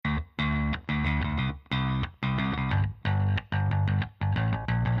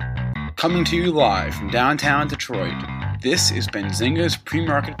Coming to you live from downtown Detroit, this is Benzinga's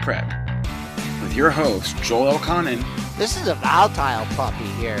PreMarket Prep with your host, Joel Elconin. This is a volatile puppy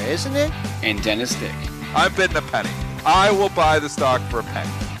here, isn't it? And Dennis Dick. I'm bidding a penny. I will buy the stock for a penny.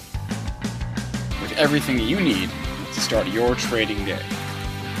 With everything you need to start your trading day.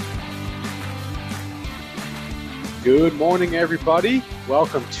 Good morning, everybody.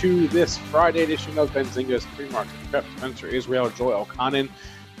 Welcome to this Friday edition of Benzinga's PreMarket Prep. Spencer Israel, Joel Elconin.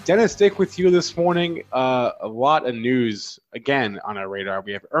 Dennis Dick with you this morning. A lot of news, again, on our radar.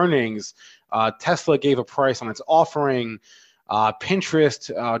 We have earnings. Tesla gave a price on its offering.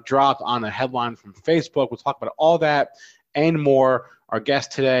 Pinterest dropped on a headline from Facebook. We'll talk about all that and more. Our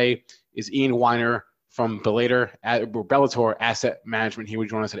guest today is Ian Weiner from Bellator Asset Management. He will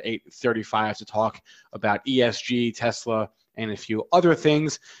join us at 8:35 to talk about ESG, Tesla, and a few other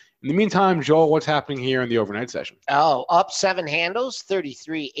things. In the meantime, Joel, what's happening here in the overnight session? Oh, up 7 handles,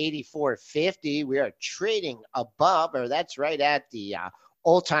 33.8450. We are trading above, or that's right at the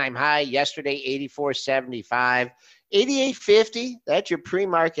all-time high yesterday, 84.75. 88.50, that's your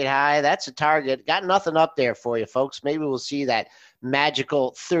pre-market high. That's a target. Got nothing up there for you, folks. Maybe we'll see that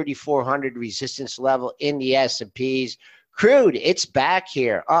magical 3,400 resistance level in the S&Ps. Crude, it's back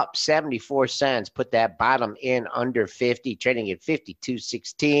here, up 74 cents. Put that bottom in under 50, trading at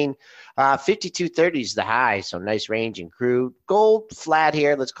 52.16. 52.30 is the high, so nice range in crude. Gold, flat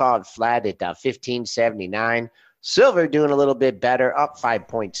here. Let's call it flat at 15.79. Silver doing a little bit better, up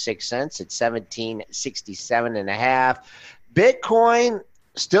 5.6 cents at 17.67.5. Bitcoin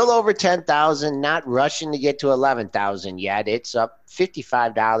still over 10,000, not rushing to get to 11,000 yet. It's up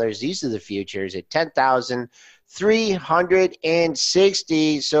 $55. These are the futures at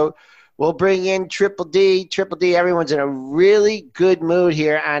 10,360. So we'll bring in Triple D. Triple D, everyone's in a really good mood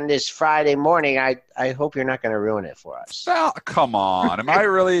here on this Friday morning. I hope you're not going to ruin it for us. Well, come on. Am I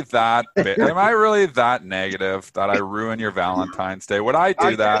really that negative that I ruin your Valentine's Day? Would I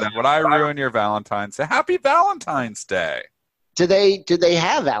do that? Would I ruin your Valentine's Day? Happy Valentine's Day. Do they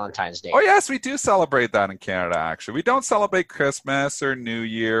have Valentine's Day? Oh, yes, we do celebrate that in Canada, actually. We don't celebrate Christmas or New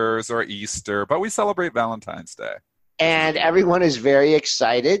Year's or Easter, but we celebrate Valentine's Day. And everyone is very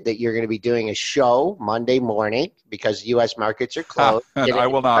excited that you're going to be doing a show Monday morning because U.S. markets are closed. I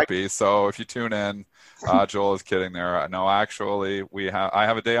will not be. So if you tune in, Joel is kidding there. No, actually, I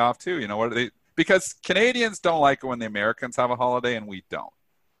have a day off too. You know what? Because Canadians don't like it when the Americans have a holiday and we don't.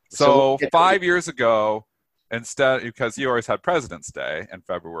 So 5 years ago, instead, because you always had President's Day in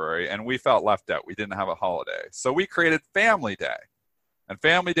February, and we felt left out. We didn't have a holiday. So we created Family Day. And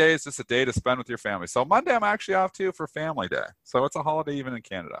Family Day is just a day to spend with your family. So Monday, I'm actually off too for Family Day. So it's a holiday even in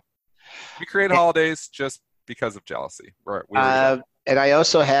Canada. We create holidays just because of jealousy. And I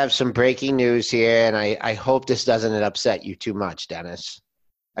also have some breaking news here, and I hope this doesn't upset you too much, Dennis.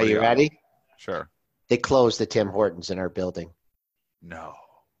 Are you ready? Sure. They closed the Tim Hortons in our building. No.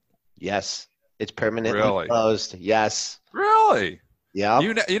 Yes. It's permanently closed. Yes. Really? Yeah.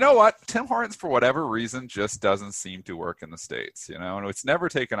 You know what? Tim Hortons, for whatever reason, just doesn't seem to work in the States, and it's never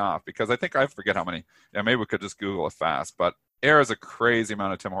taken off because I forget how many. Yeah, maybe we could just Google it fast, but there is a crazy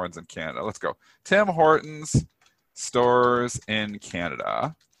amount of Tim Hortons in Canada. Let's go. Tim Hortons stores in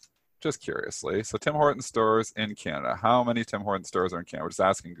Canada. Just curiously. So Tim Hortons stores in Canada. How many Tim Hortons stores are in Canada? We're just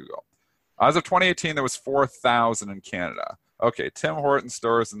asking Google. As of 2018, there was 4,000 in Canada. Okay, Tim Hortons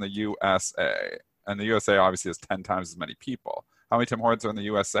stores in the USA. And the USA obviously has 10 times as many people. How many Tim Hortons are in the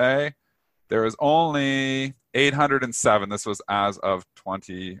USA? There is only 807. This was as of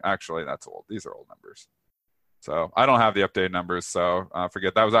 20. Actually, that's old. These are old numbers. So I don't have the updated numbers. So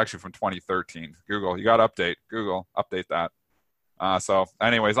forget. That was actually from 2013. Google, you got to update. Google, update that. So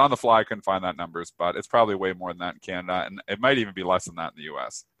anyways, on the fly, I couldn't find that numbers. But it's probably way more than that in Canada. And it might even be less than that in the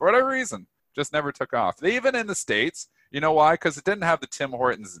US. For whatever reason, just never took off. Even in the States. You know why? Because it didn't have the Tim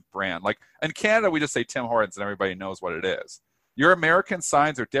Hortons brand. Like in Canada, we just say Tim Hortons and everybody knows what it is. Your American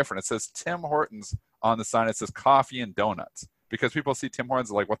signs are different. It says Tim Hortons on the sign. It says coffee and donuts because people see Tim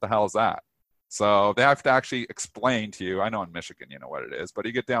Hortons like, what the hell is that? So they have to actually explain to you. I know in Michigan, you know what it is, but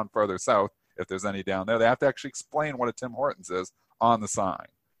you get down further south, if there's any down there, they have to actually explain what a Tim Hortons is on the sign.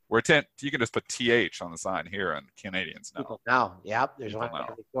 Where you can just put TH on the sign here, and Canadians know. People know. Yep, there's one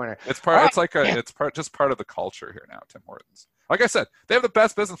in the corner. It's part of the culture here now. Tim Hortons. Like I said, they have the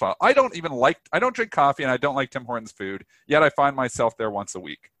best business model. I don't drink coffee, and I don't like Tim Hortons food. Yet I find myself there once a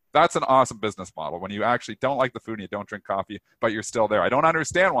week. That's an awesome business model when you actually don't like the food and you don't drink coffee, but you're still there. I don't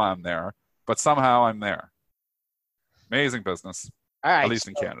understand why I'm there, but somehow I'm there. Amazing business. All right, at least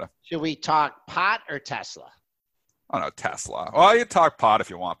in Canada. Should we talk pot or Tesla? I don't know, Tesla. Well, you talk pot if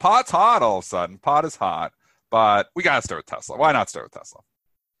you want. Pot's hot all of a sudden. Pot is hot. But we got to start with Tesla. Why not start with Tesla?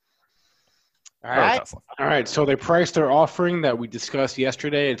 All Go with right. Tesla. All right, so the price they're offering that we discussed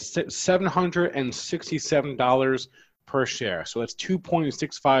yesterday, it's $767 per share. So that's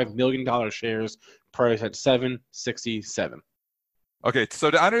 $2.65 million shares, priced at $767. Okay, so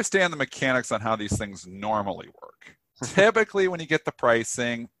to understand the mechanics on how these things normally work, typically when you get the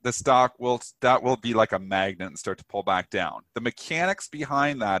pricing, the stock will be like a magnet and start to pull back down. The mechanics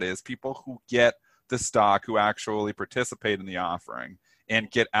behind that is people who get the stock, who actually participate in the offering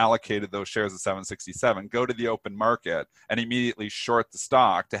and get allocated those shares at 767, go to the open market and immediately short the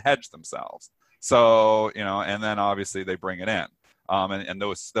stock to hedge themselves. So, and then obviously they bring it in. And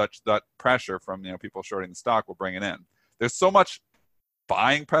that pressure from people shorting the stock will bring it in. There's so much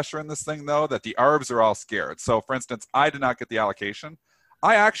buying pressure in this thing, though, that the ARBs are all scared. So, for instance, I did not get the allocation.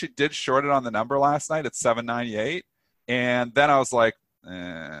 I actually did short it on the number last night at 798, and then I was like,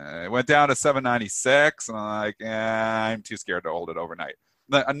 it went down to 796, and I'm like, I'm too scared to hold it overnight.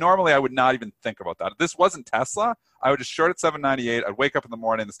 Normally, I would not even think about that. If this wasn't Tesla, I would just short at 798. I'd wake up in the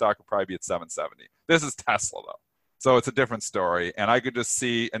morning, the stock would probably be at 770. This is Tesla, though. So it's a different story. And I could just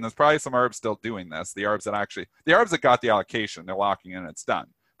see, and there's probably some ARBs still doing this, the ARBs that got the allocation, they're locking in, it's done.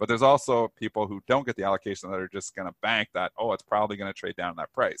 But there's also people who don't get the allocation that are just going to bank that, it's probably going to trade down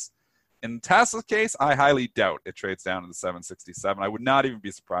that price. In Tesla's case, I highly doubt it trades down to the 767. I would not even be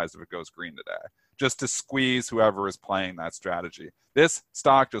surprised if it goes green today, just to squeeze whoever is playing that strategy. This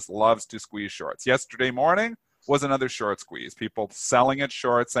stock just loves to squeeze shorts. Yesterday morning was another short squeeze. People selling it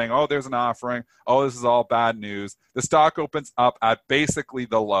short, saying, there's an offering. This is all bad news. The stock opens up at basically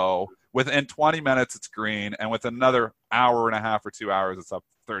the low. Within 20 minutes, it's green. And within another hour and a half or 2 hours, it's up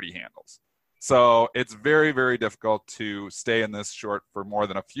 30 handles. So it's very, very difficult to stay in this short for more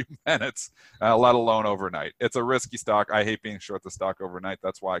than a few minutes, let alone overnight. It's a risky stock. I hate being short the stock overnight.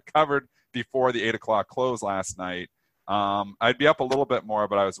 That's why I covered before the 8 o'clock close last night. I'd be up a little bit more,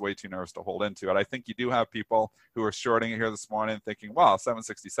 but I was way too nervous to hold into it. I think you do have people who are shorting it here this morning thinking,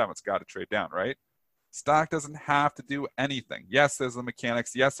 767, it's got to trade down, right? Stock doesn't have to do anything. Yes, there's the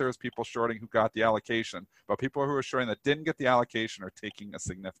mechanics. Yes, there's people shorting who got the allocation, but people who are shorting that didn't get the allocation are taking a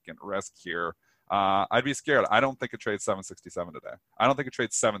significant risk here. I'd be scared. I don't think it trades 767 today. I don't think it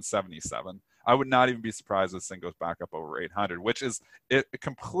trades 777. I would not even be surprised if this thing goes back up over 800, which is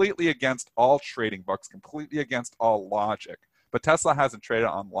completely against all trading books, completely against all logic. But Tesla hasn't traded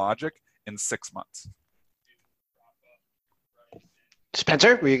on logic in 6 months.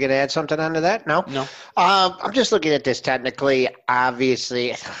 Spencer, were you going to add something onto that? No? No. I'm just looking at this technically.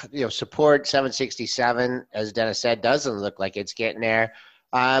 Obviously, support 767, as Dennis said, doesn't look like it's getting there.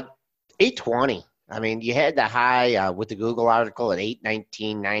 820. I mean, you had the high with the Google article at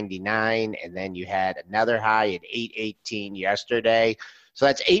 819.99, and then you had another high at 818 yesterday. So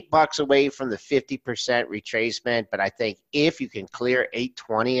that's $8 away from the 50% retracement. But I think if you can clear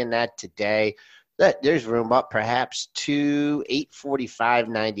 820 in that today, there's room up perhaps to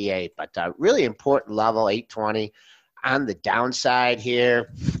 845.98. But really important level, 820. On the downside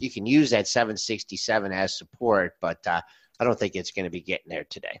here, you can use that 767 as support, but I don't think it's going to be getting there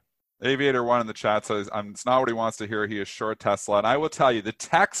today. Aviator 1 in the chat says, it's not what he wants to hear. He is short Tesla. And I will tell you, the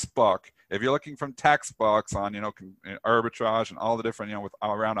textbook, if you're looking from textbooks on, arbitrage and all the different, with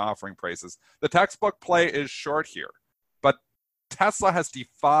around offering prices, the textbook play is short here. But Tesla has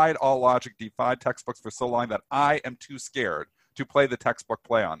defied all logic, defied textbooks for so long that I am too scared to play the textbook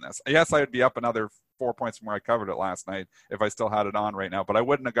play on this. Yes, I would be up another 4 points from where I covered it last night if I still had it on right now, but I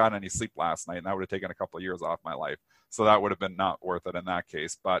wouldn't have gotten any sleep last night, and that would have taken a couple of years off my life. So that would have been not worth it in that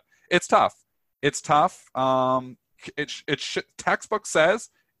case. But it's tough. It's tough. Textbook says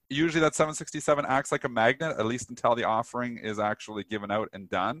usually that 767 acts like a magnet, at least until the offering is actually given out and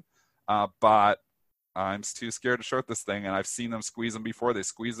done. But I'm too scared to short this thing, and I've seen them squeeze them before. They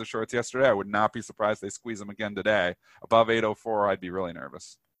squeezed the shorts yesterday. I would not be surprised if they squeeze them again today. Above 804, I'd be really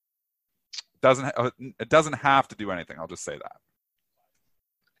nervous. It doesn't have to do anything. I'll just say that.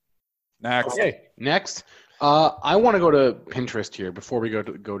 Next. Okay, next. I want to go to Pinterest here before we go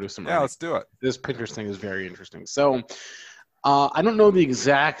to some. Yeah, let's do it. This Pinterest thing is very interesting. So, I don't know the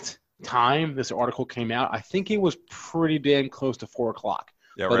exact time this article came out. I think it was pretty damn close to 4 o'clock.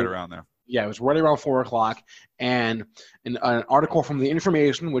 Yeah, right around there. Yeah, it was right around 4 o'clock. And an article from The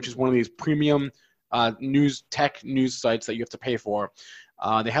Information, which is one of these premium tech news sites that you have to pay for.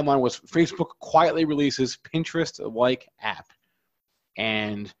 The headline was, Facebook quietly releases Pinterest-like app.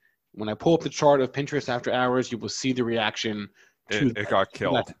 And when I pull up the chart of Pinterest after hours, you will see the reaction it got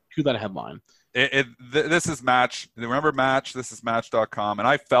killed. To that headline. This is Match. Remember Match? This is Match.com. And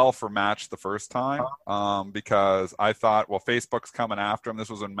I fell for Match the first time because I thought, Facebook's coming after them. This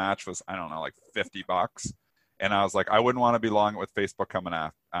was when Match was, I don't know, like $50. And I was like, I wouldn't want to be long with Facebook coming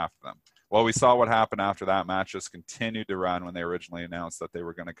after them. Well, we saw what happened after that. Match just continued to run when they originally announced that they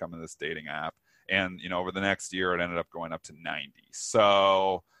were going to come in this dating app. And, over the next year, it ended up going up to 90.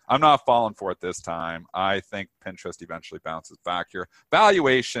 So I'm not falling for it this time. I think Pinterest eventually bounces back here.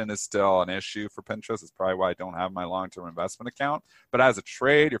 Valuation is still an issue for Pinterest. It's probably why I don't have my long-term investment account. But as a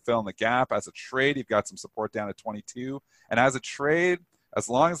trade, you're filling the gap. As a trade, you've got some support down at 22. And as a trade, as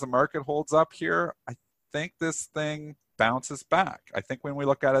long as the market holds up here, I think this thing bounces back. I think when we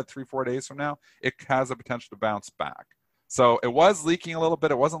look at it 3-4 days from now, it has the potential to bounce back. So it was leaking a little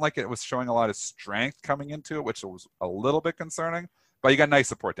bit. It wasn't like it was showing a lot of strength coming into it, which was a little bit concerning. But you got nice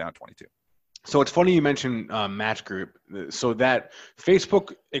support down at 22. So it's funny you mentioned Match Group. So that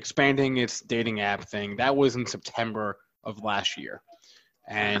Facebook expanding its dating app thing, that was in September of last year.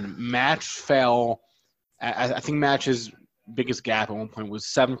 And Match fell. I think Match's biggest gap at one point was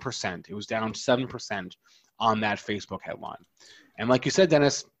 7%. It was down 7% on that Facebook headline. And like you said,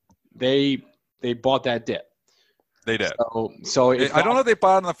 Dennis, they bought that dip. They did. So I don't know if they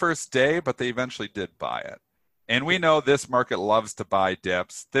bought it on the first day, but they eventually did buy it. And we know this market loves to buy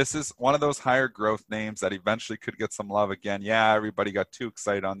dips. This is one of those higher growth names that eventually could get some love again. Yeah, everybody got too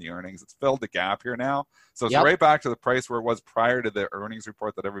excited on the earnings. It's filled the gap here now. So it's right back to the price where it was prior to the earnings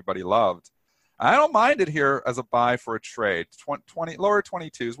report that everybody loved. I don't mind it here as a buy for a trade. 20 lower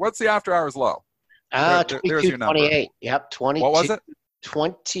 22s. What's the after hours low? There's your number. 28. Yep, 22. What was it?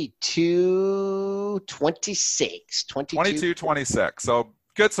 22.26. 22.26. So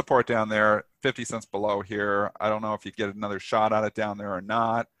good support down there. 50 cents below here. I don't know if you get another shot at it down there or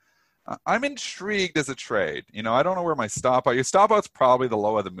not. I'm intrigued as a trade. I don't know where my stop out. Your stop out's probably the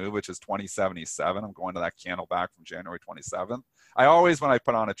low of the move, which is 20.77. I'm going to that candle back from January 27th. I always, when I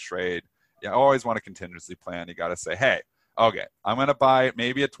put on a trade, I always want a contingency plan. You got to say, hey, okay, I'm going to buy it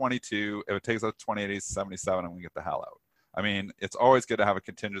maybe at 22. If it takes us 28.77, I'm going to get the hell out. I mean, it's always good to have a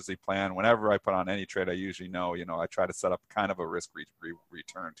contingency plan. Whenever I put on any trade, I usually know, I try to set up kind of a risk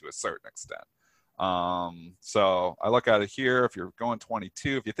return to a certain extent. So I look at it here. If you're going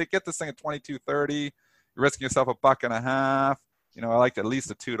 22, if you get this thing at 22.30, you're risking yourself $1.50. I like at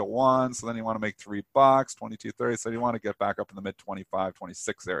least a 2-to-1. So then you want to make $3, 22.30. So you want to get back up in the mid 25,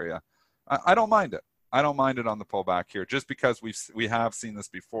 26 area. I don't mind it. I don't mind it on the pullback here, just because we have seen this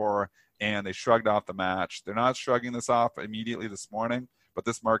before, and they shrugged off the match. They're not shrugging this off immediately this morning, but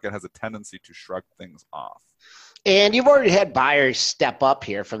this market has a tendency to shrug things off. And you've already had buyers step up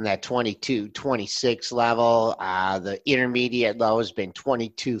here from that 22, 26 level. The intermediate low has been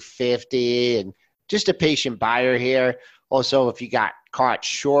 22.50, and just a patient buyer here. Also, if you got caught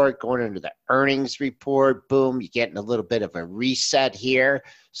short going into the earnings report, boom, you're getting a little bit of a reset here.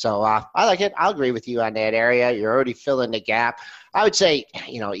 So I like it. I'll agree with you on that area. You're already filling the gap. I would say,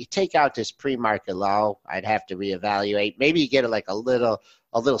 you take out this pre-market low, I'd have to reevaluate. Maybe you get a little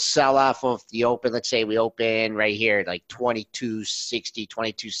sell-off of the open. Let's say we open right here at like 22.60,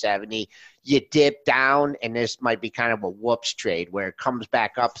 22.70. You dip down, and this might be kind of a whoops trade where it comes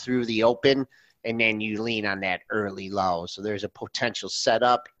back up through the open, and then you lean on that early low. So there's a potential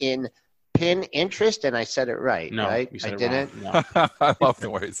setup in pin interest, and I said it right, no, right? You said I it didn't? Wrong. No. I love the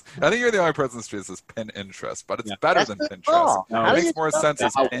ways. I think you're the only person in the street that says pin interest, but it's better than Pinterest. No, it makes more sense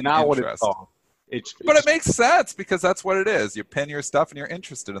as pin interest. But it makes sense because that's what it is. You pin your stuff and you're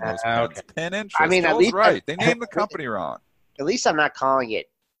interested in those pins. Okay. Pin interest. I mean, at least right. They named the company wrong. At least I'm not calling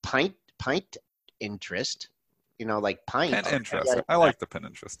it pint interest. Like pint. Pin interest. I like the pin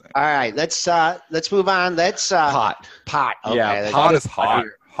interest name. All right, let's move on. Let's pot. Okay, Yeah, pot is hot.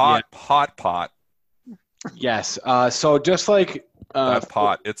 Pot. Yes. So just like that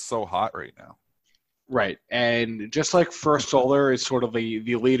pot, it's so hot right now. Right. And just like First Solar is sort of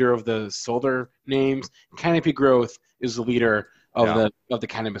the leader of the solar names, Canopy Growth is the leader of the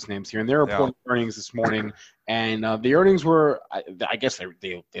cannabis names here. And they're reporting earnings this morning. And the earnings were, I guess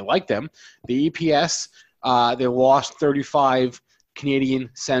they like them. The EPS, they lost 35 Canadian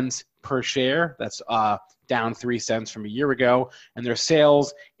cents per share. That's down 3 cents from a year ago. And their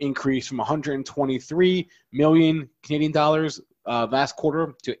sales increased from 123 million Canadian dollars last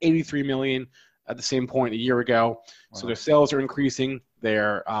quarter to 83 million at the same point a year ago. Wow. So their sales are increasing,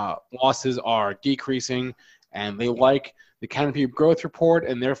 their losses are decreasing, and they like the Canopy Growth report,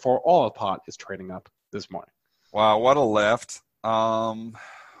 and therefore all of pot is trading up this morning. Wow, what a lift. The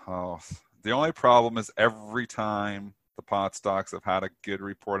only problem is every time the pot stocks have had a good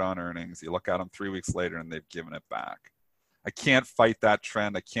report on earnings, you look at them 3 weeks later and they've given it back. I can't fight that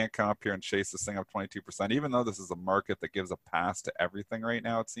trend. I can't come up here and chase this thing up 22%, even though this is a market that gives a pass to everything right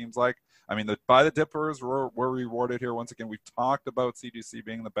now, it seems like. I mean, the buy the dippers were rewarded here. Once again, we've talked about CGC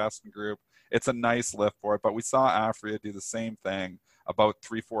being the best in group. It's a nice lift for it, but we saw Afria do the same thing about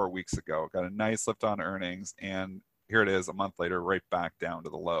 3-4 weeks ago. Got a nice lift on earnings, and here it is a month later, right back down to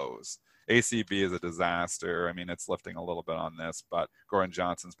the lows. ACB is a disaster. I mean, it's lifting a little bit on this, but Gordon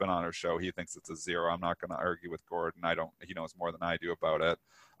Johnson's been on our show. He thinks it's a zero. I'm not going to argue with Gordon. He knows more than I do about it.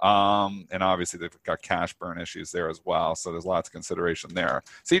 And obviously they've got cash burn issues there as well. So there's lots of consideration there.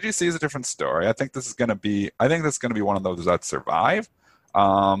 CGC is a different story. I think this is going to be one of those that survive.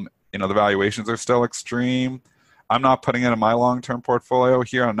 The valuations are still extreme. I'm not putting it in my long-term portfolio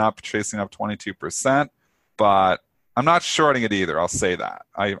here. I'm not chasing up 22%, but I'm not shorting it either. I'll say that.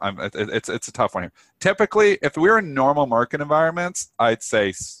 It's a tough one here. Typically, if we were in normal market environments, I'd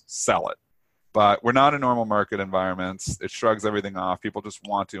say sell it. But we're not in normal market environments. It shrugs everything off. People just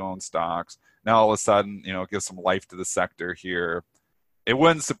want to own stocks. Now all of a sudden, give some life to the sector here. It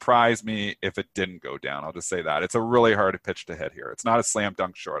wouldn't surprise me if it didn't go down. I'll just say that. It's a really hard pitch to hit here. It's not a slam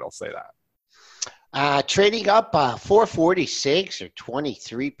dunk short. I'll say that. Trading up 446 or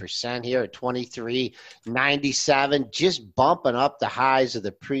 23% here at 23.97, just bumping up the highs of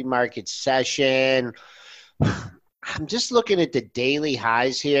the pre-market session. I'm just looking at the daily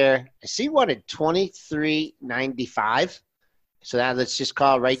highs here. I see one at 23.95. So that let's just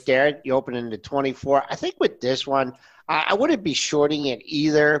call it right there. You open into 24. I think with this one, I wouldn't be shorting it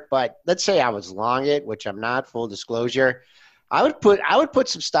either, but let's say I was long it, which I'm not, full disclosure. I would put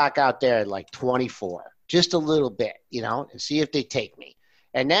some stock out there at like 24, just a little bit, and see if they take me.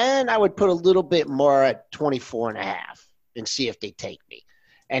 And then I would put a little bit more at 24.5 and see if they take me.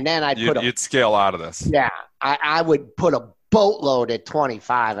 And then you'd scale out of this. Yeah, I would put a boatload at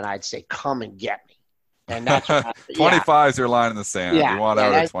 25, and I'd say, come and get me. And that's 25 is your line in the sand. Yeah, you want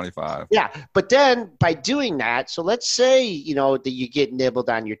out at 25. Yeah, but then by doing that, so let's say that you get nibbled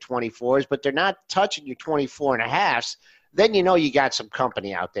on your 24s, but they're not touching your 24.5s. Then you got some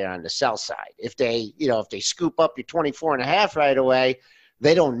company out there on the sell side. If they scoop up your 24.5 right away,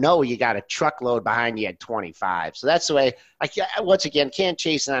 they don't know you got a truckload behind you at 25. So that's the way. Once again, can't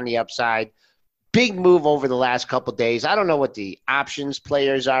chase it on the upside. Big move over the last couple of days. I don't know what the options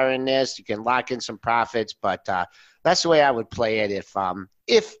players are in this. You can lock in some profits, but that's the way I would play it if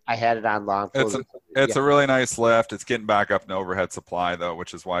I had it on long. It's a really nice lift. It's getting back up in overhead supply, though,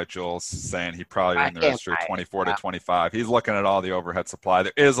 which is why Joel's saying he probably in the register 24 to 25. He's looking at all the overhead supply.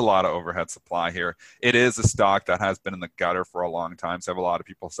 There is a lot of overhead supply here. It is a stock that has been in the gutter for a long time. So I have a lot of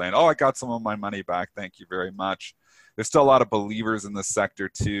people saying, I got some of my money back. Thank you very much. There's still a lot of believers in this sector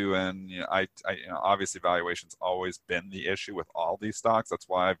too, and obviously valuation's always been the issue with all these stocks. That's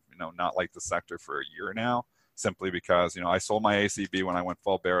why I've not liked the sector for a year now, simply because I sold my ACB when I went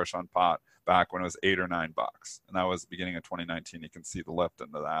full bearish on pot back when it was $8 or $9, and that was the beginning of 2019. You can see the lift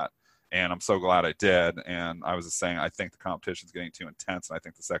into that, and I'm so glad I did. And I was just saying I think the competition's getting too intense, and I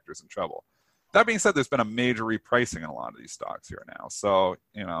think the sector's in trouble. That being said, there's been a major repricing in a lot of these stocks here now. So,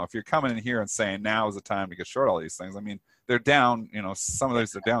 if you're coming in here and saying now is the time to get short all these things, I mean, they're down, some of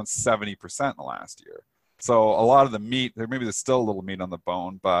those are down 70% in the last year. So a lot of the meat, there's still a little meat on the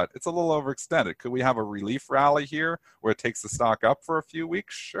bone, but it's a little overextended. Could we have a relief rally here where it takes the stock up for a few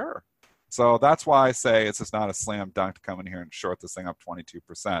weeks? Sure. So that's why I say it's just not a slam dunk to come in here and short this thing up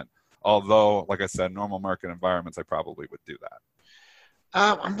 22%. Although, like I said, normal market environments, I probably would do that.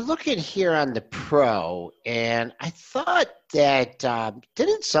 I'm looking here on the Pro, and I thought that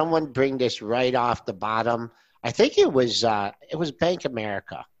didn't someone bring this right off the bottom? I think it was Bank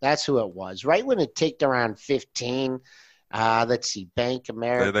America. That's who it was. Right when it ticked around 15. Let's see, Bank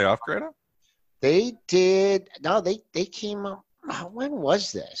America. Did they upgrade it? They did. No, they came up. When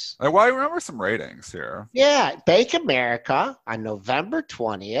was this? Well, I remember some ratings here. Yeah, Bank America on November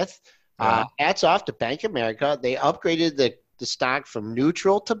 20th. Hats off to Bank America. They upgraded the stock from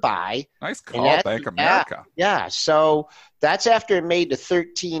neutral to buy. Nice call, Bank America. Yeah, so that's after it made the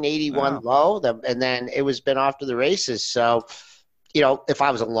 1381 low, and then it was been off to the races. So, if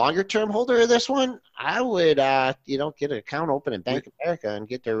I was a longer term holder of this one, I would, get an account open in Bank America and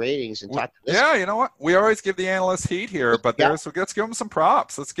get their ratings and talk to this. Yeah, you know what? We always give the analysts heat here, but let's give them some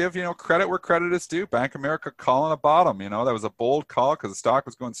props. Let's give, credit where credit is due. Bank America calling a bottom. That was a bold call because the stock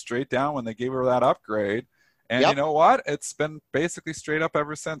was going straight down when they gave her that upgrade. And you know what? It's been basically straight up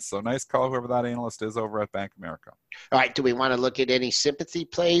ever since. So nice call, whoever that analyst is over at Bank America. All right. Do we want to look at any sympathy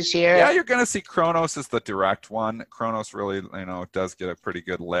plays here? Yeah, you're going to see Kronos is the direct one. Kronos really, does get a pretty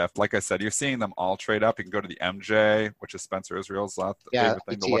good lift. Like I said, you're seeing them all trade up. You can go to the MJ, which is Spencer Israel's favorite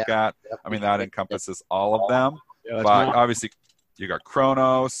thing to look at. Yep. I mean, that encompasses all of them. but obviously you got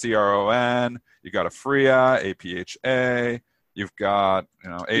Chrono, CRON, you got Afria, APHA. You've got,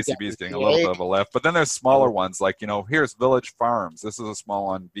 ACB's getting a little bit of a lift, but then there's smaller ones like, here's Village Farms. This is a small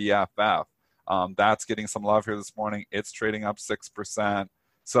one, VFF. That's getting some love here this morning. It's trading up 6%.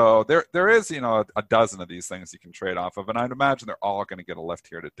 So there is, a dozen of these things you can trade off of, and I'd imagine they're all going to get a lift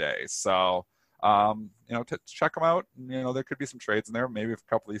here today. So, to check them out. There could be some trades in there. Maybe if a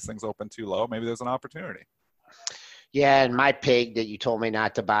couple of these things open too low, maybe there's an opportunity. Yeah, and my pig that you told me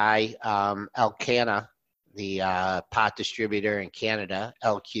not to buy, Elcana, the pot distributor in Canada,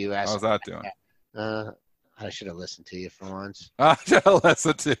 LQS. How's that doing? I should have listened to you for once. I should have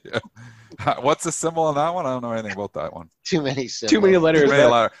listened to you. What's the symbol on that one? I don't know anything about that one. Too many symbols. Too many letters.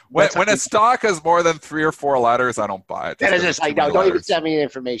 When a stock has more than 3 or 4 letters, I don't buy it. That is just like, no, don't even send me the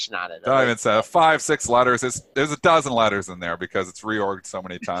information on it. Don't even say 5, 6 letters. There's a dozen letters in there because it's reorged so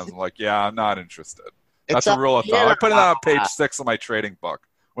many times. I'm like, yeah, I'm not interested. That's a rule of thumb. I put it on page 6 of my trading book.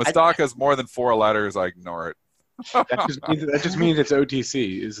 When stock has more than 4 letters, I ignore it. That just means it's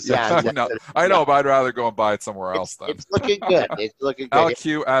OTC. I know, but I'd rather go and buy it somewhere else then. It's looking good. It's looking good.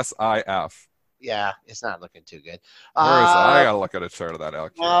 LQSIF. Yeah, it's not looking too good. Where is it? I got to look at a chart of that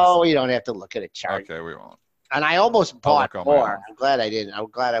LQS. No, you don't have to look at a chart. Okay, we won't. And I almost bought more. I'm glad I didn't.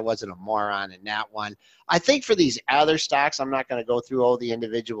 I'm glad I wasn't a moron in that one. I think for these other stocks, I'm not going to go through all the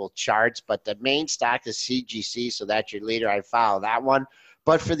individual charts, but the main stock is CGC, so that's your leader. I follow that one.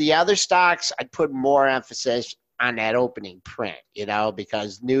 But for the other stocks, I'd put more emphasis on that opening print,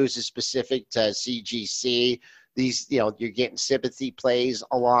 because news is specific to CGC. These, you're getting sympathy plays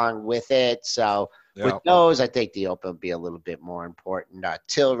along with it. So with those, I think the open will be a little bit more important.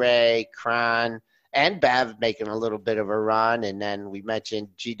 Tilray, Cron, and Bev making a little bit of a run. And then we mentioned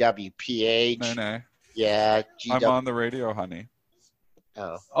GWPH. No. Yeah. I'm on the radio, honey.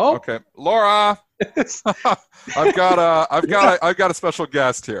 Oh. Okay. Laura, I've got a special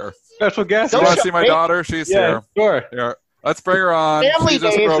guest here. Special guest. You want to see my daughter? She's here. Sure. Here. Let's bring her on. Family She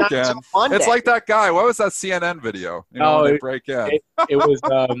just Day broke is in. not Monday. It's like that guy. What was that CNN video? When they break in. It was.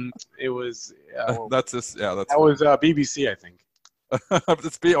 That's just that was BBC, I think.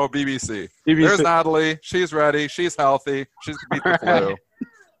 It's BBC. There's Natalie. She's ready. She's healthy. She's beat the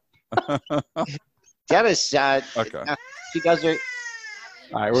flu. Dennis, okay. She does her.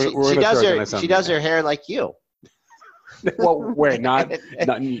 All right, she does her hair like you. Well, wait, not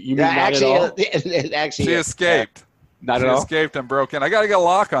you mean not at all? Actually, she escaped. Not at all. She escaped and broke in. I got to get a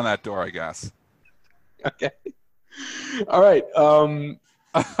lock on that door, I guess. Okay. All right. Do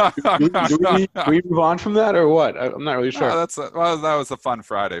we move on from that or what? I'm not really sure. No, that was a fun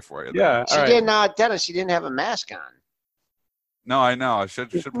Friday for you. Yeah. She didn't. Dennis, she didn't have a mask on. No, I know. I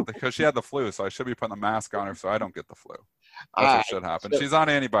should because she had the flu, so I should be putting the mask on her so I don't get the flu. That's what should happen. She's on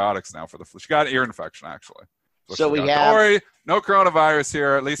antibiotics now for the flu. She got ear infection actually. Don't worry, no coronavirus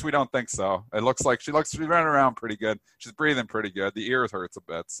here. At least we don't think so. It looks like she's running around pretty good. She's breathing pretty good. The ears hurts a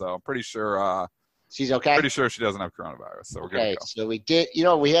bit, so I'm pretty sure she's okay. Pretty sure she doesn't have coronavirus. So we're good to go. So we did.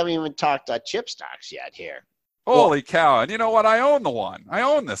 We haven't even talked chip stocks yet here. Holy cow! And you know what? I own the one. I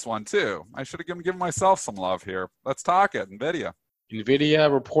own this one too. I should have given myself some love here. Let's talk it. NVIDIA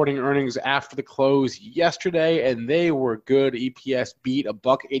reporting earnings after the close yesterday, and they were good. EPS beat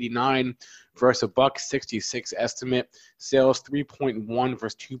 $1.89 versus $1.66 estimate. Sales 3.1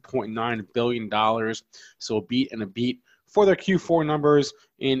 versus $2.9 billion. So a beat and a beat for their Q4 numbers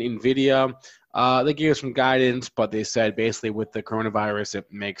in NVIDIA. They gave us some guidance, but they said basically with the coronavirus, it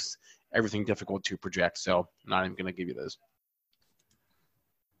makes everything difficult to project. So I'm not even going to give you those.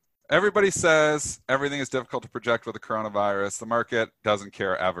 Everybody says everything is difficult to project with the coronavirus. The market doesn't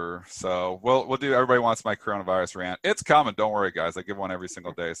care ever. So we'll do. Everybody wants my coronavirus rant. It's coming. Don't worry, guys. I give one every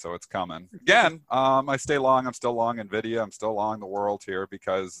single day, so it's coming. Again, I stay long. I'm still long NVIDIA. I'm still long the world here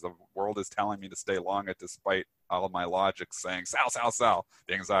because the world is telling me to stay long it despite all of my logic saying sell.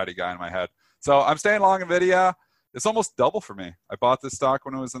 The anxiety guy in my head. So I'm staying long NVIDIA. It's almost double for me. I bought this stock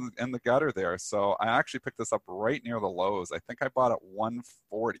when it was in the gutter there. So I actually picked this up right near the lows. I think I bought it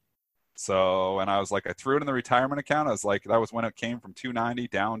 140. So, and I was like, I threw it in the retirement account. I was like, that was when it came from 290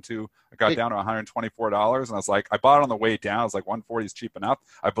 down to, I got down to $124. And I was like, I bought it on the way down. I was like, 140 is cheap enough.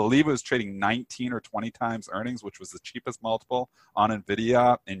 I believe it was trading 19 or 20 times earnings, which was the cheapest multiple on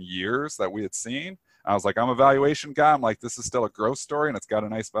NVIDIA in years that we had seen. I was like, I'm a valuation guy. I'm like, this is still a growth story and it's got a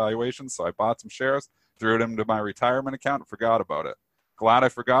nice valuation. So I bought some shares, threw it into my retirement account and forgot about it. Glad I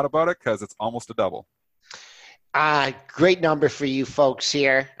forgot about it because it's almost a double. Great number for you folks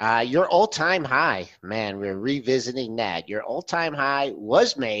here. Your all-time high, man, we're revisiting that. Your all-time high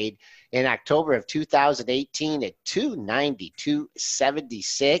was made in October of 2018 at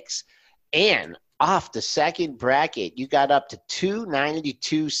 292.76. And off the second bracket. You got up to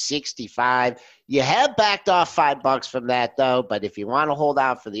 292.65. You have backed off $5 from that, though. But if you want to hold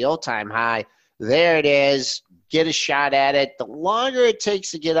out for the all-time high, there it is. Get a shot at it. The longer it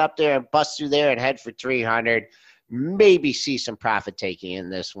takes to get up there and bust through there and head for 300, maybe see some profit taking in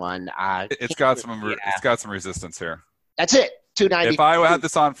this one. It's got some resistance here. That's it. 290. If I had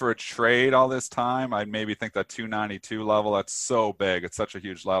this on for a trade all this time, I'd maybe think that 292 level, that's so big. It's such a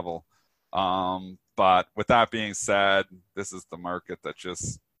huge level. But with that being said, this is the market that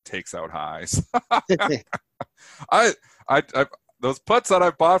just takes out highs. I those puts that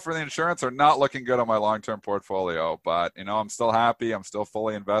I've bought for the insurance are not looking good on my long-term portfolio, but I'm still happy. I'm still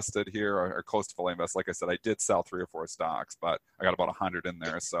fully invested here, or close to fully invested. Like I said, I did sell 3 or 4 stocks, but I got about 100 in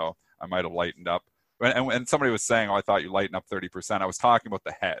there, so I might have lightened up. And somebody was saying, I thought you lighten up 30%. I was talking about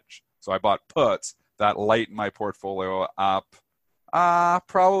the hedge. So I bought puts that lighten my portfolio up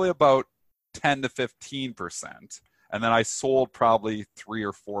probably about 10 to 15%. And then I sold probably 3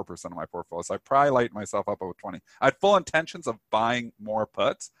 or 4% of my portfolio. So I probably lightened myself up about 20. I had full intentions of buying more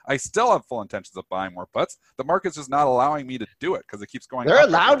puts. I still have full intentions of buying more puts. The market's just not allowing me to do it because it keeps going up. They're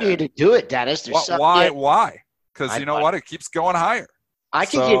allowing you to do it, Dennis. Why? Because you know what? It keeps going higher.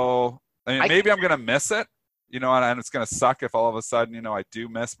 Maybe I'm going to miss it, and it's going to suck if all of a sudden, I do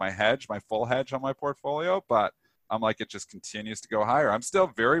miss my full hedge on my portfolio, but I'm like, it just continues to go higher. I'm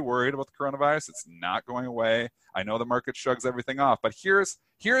still very worried about the coronavirus. It's not going away. I know the market shrugs everything off, but here's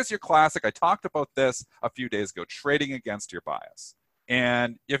your classic. I talked about this a few days ago, trading against your bias.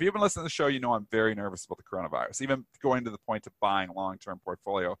 And if you've been listening to the show, I'm very nervous about the coronavirus, even going to the point of buying long-term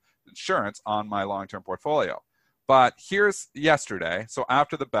portfolio insurance on my long-term portfolio. But here's yesterday. So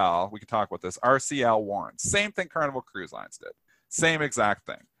after the bell, we can talk about this. RCL warrants. Same thing Carnival Cruise Lines did. Same exact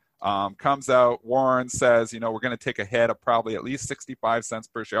thing. Comes out, Warren says, we're going to take a hit of probably at least 65 cents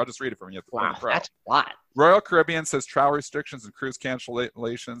per share. I'll just read it from you. Wow, that's a lot. Royal Caribbean says travel restrictions and cruise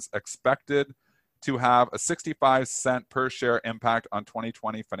cancellations expected to have a 65-cent per share impact on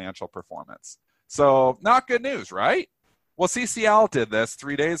 2020 financial performance. So not good news, right? Well, CCL did this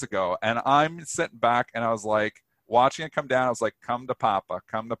 3 days ago, and I'm sitting back, and I was like, watching it come down, I was like, come to Papa,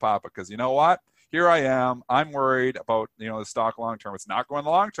 because you know what? Here I am. I'm worried about, the stock long-term. It's not going in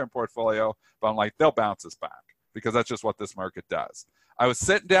the long-term portfolio, but I'm like, they'll bounce us back because that's just what this market does. I was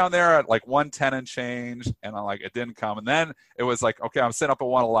sitting down there at like 110 and change, and I'm like, it didn't come. And then it was like, okay, I'm sitting up at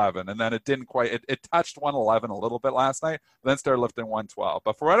 111, and then it didn't quite. It touched 111 a little bit last night, then started lifting 112.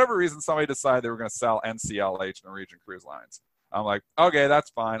 But for whatever reason, somebody decided they were going to sell NCLH, Norwegian Cruise Lines. I'm like, okay, that's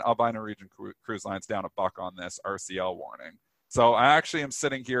fine. I'll buy Norwegian Cruise Lines down $1 on this RCL warning. So I actually am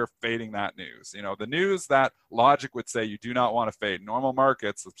sitting here fading that news. The news that logic would say you do not want to fade. Normal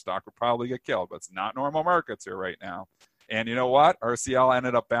markets, the stock would probably get killed, but it's not normal markets here right now. And you know what? RCL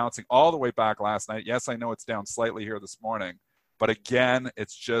ended up bouncing all the way back last night. Yes, I know it's down slightly here this morning. But again,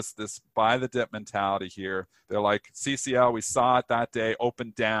 it's just this buy the dip mentality here. They're like, CCL, we saw it that day,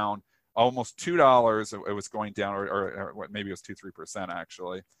 opened down almost $2. It was going down, or maybe it was 2-3%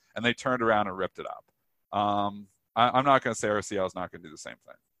 actually. And they turned around and ripped it up. I'm not going to say RCL is not going to do the same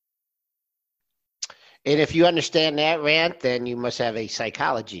thing. And if you understand that rant, then you must have a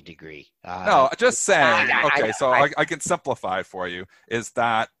psychology degree. No, just saying. I can simplify it for you. Is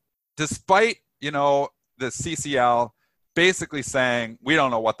that despite, the CCL basically saying, we don't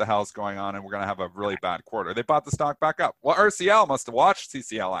know what the hell's going on and we're going to have a really bad quarter, they bought the stock back up. Well, RCL must have watched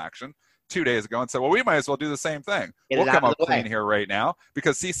CCL action 2 days ago and said, well, we might as well do the same thing. We'll come up clean here right now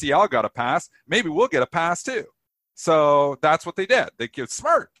because CCL got a pass. Maybe we'll get a pass too. So that's what they did. They give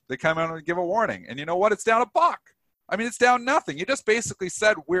smart. They come out and give a warning. And you know what? It's down $1. I mean, it's down nothing. You just basically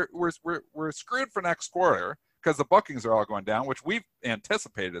said we're screwed for next quarter because the bookings are all going down, which we've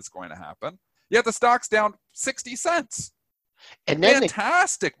anticipated is going to happen. Yet the stock's down 60 cents. And then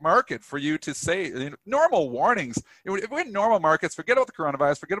fantastic market for you to say normal warnings. If we're in normal markets, forget about the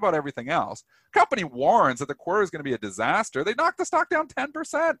coronavirus, forget about everything else. Company warns that the quarter is going to be a disaster. They knocked the stock down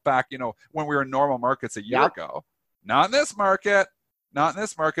 10% back, when we were in normal markets a year ago. Not in this market.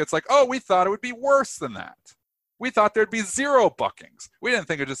 It's like, oh, we thought it would be worse than that. We thought there'd be 0 bookings. We didn't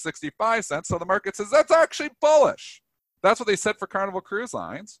think it was just 65 cents. So the market says that's actually bullish. That's what they said for Carnival Cruise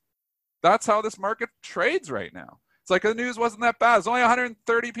Lines. That's how this market trades right now. It's like the news wasn't that bad. It's only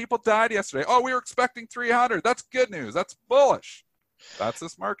 130 people died yesterday. Oh, we were expecting 300. That's good news. That's bullish. That's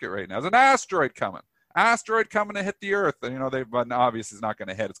this market right now. There's an asteroid coming to hit the Earth. And, but obviously it's not going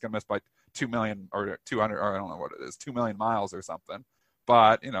to hit. It's going to miss by 2 million or 200, or I don't know what it is, 2 million miles or something.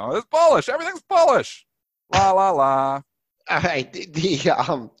 But, it's bullish. Everything's bullish. La, la, la. All right.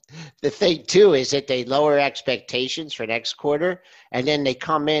 The thing too is that they lower expectations for next quarter, and then they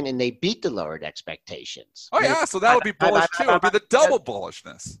come in and they beat the lowered expectations. Oh yeah, so that would be bullish too. It would be the double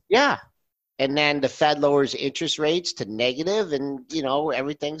bullishness. Yeah. And then the Fed lowers interest rates to negative, and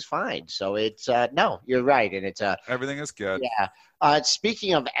everything's fine. So it's no, you're right, and it's everything is good. Yeah.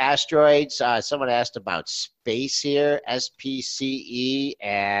 Speaking of asteroids, someone asked about space here, SPCE,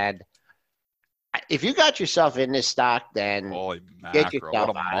 and if you got yourself in this stock, then holy get mackerel! yourself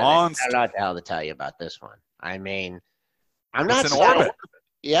What a out monster! I don't know what the hell to tell you about this one. I mean, I'm it's not in saying, orbit.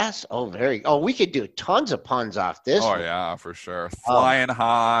 Yes. Oh, we could do tons of puns off this. Oh one. yeah, for sure. Flying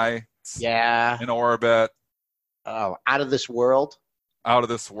high. Yeah. In orbit. Oh, out of this world. Out of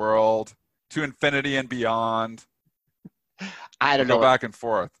this world. To infinity and beyond. I don't know. Go back and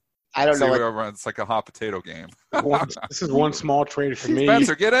forth. I don't know. It's like a hot potato game. This is one small trade for me.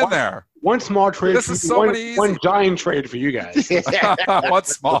 Spencer, get in there. One small trade. This is so many. One giant trade for you guys.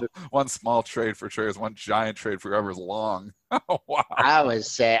 one small trade for traders. One giant trade for whoever's long. Oh, wow. I would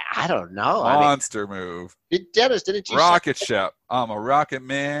say I don't know. Monster move. Dennis, didn't you? Rocket ship. I'm a rocket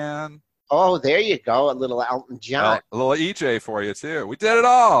man. Oh, there you go. A little Elton John. A little EJ for you, too. We did it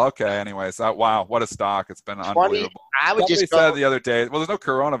all. Okay, anyways. Wow, what a stock. It's been unbelievable. I would Somebody said the other day, well, there's no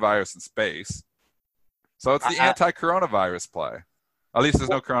coronavirus in space. So it's the anti-coronavirus play. At least there's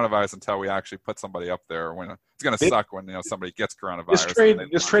no coronavirus until we actually put somebody up there. When it's going to suck when somebody gets coronavirus.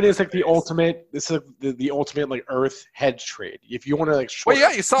 This trade is like the ultimate. This is the ultimate like Earth hedge trade. If you want to well,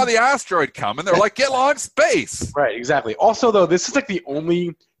 yeah, you saw the asteroid coming. They're like, get long space. Right, exactly. Also, though, this is like the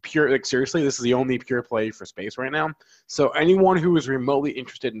only pure. Like seriously, this is the only pure play for space right now. So anyone who is remotely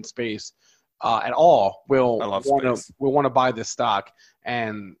interested in space at all will want to buy this stock,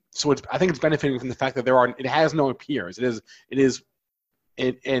 and so I think it's benefiting from the fact that it has no peers. It is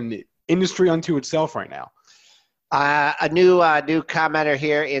an industry unto itself right now. A new commenter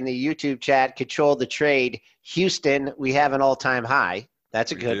here in the YouTube chat. Control the trade. Houston, we have an all-time high.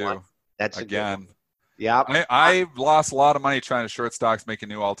 That's a good one. That's again. Yeah. I've lost a lot of money trying to short stocks making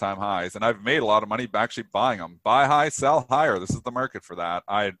new all-time highs, and I've made a lot of money actually buying them. Buy high, sell higher. This is the market for that.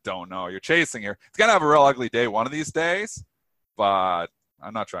 I don't know. You're chasing here. It's gonna have a real ugly day one of these days, but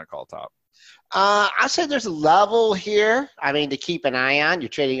I'm not trying to call top. I said there's a level here. I mean, to keep an eye on. You're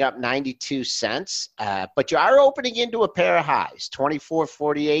trading up 92 cents, but you are opening into a pair of highs: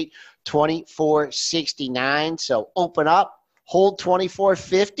 24.48, 24.69. So open up, hold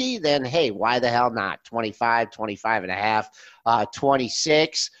 24.50. Then hey, why the hell not? 25, 25 and a half,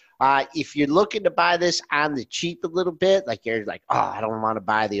 26. If you're looking to buy this on the cheap a little bit, like you're like, oh, I don't want to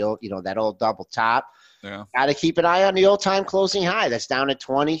buy the old, that old double top. Yeah. Got to keep an eye on the old-time closing high. That's down at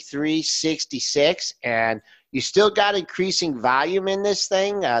 23.66, and you still got increasing volume in this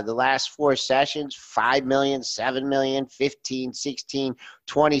thing. The last four sessions, 5 million, 7 million, 15, 16,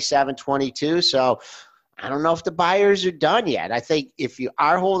 27, 22. So I don't know if the buyers are done yet. I think if you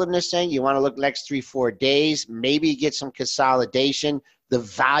are holding this thing, you want to look next 3-4 days, maybe get some consolidation. The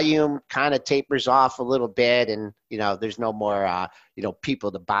volume kind of tapers off a little bit, and there's no more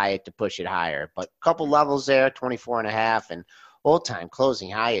people to buy it to push it higher. But a couple levels there, 24.5, and all-time closing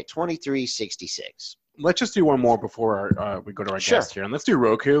high at 23.66. Let's just do one more before we go to our guest here, and let's do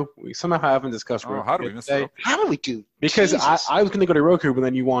Roku. We somehow haven't discussed Roku. How do we miss Roku? How do we do? Because I was going to go to Roku, but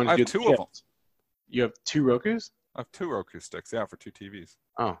then you wanted to do two of them. You have two Rokus? I have two Roku sticks, for two TVs.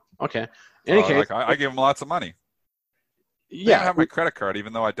 Oh, okay. In any case, I give them lots of money. I have my credit card,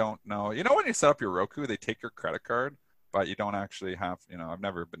 even though I don't know. When you set up your Roku, they take your credit card, but you don't actually have, I've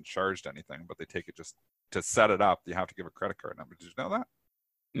never been charged anything, but they take it just to set it up. You have to give a credit card number. Did you know that?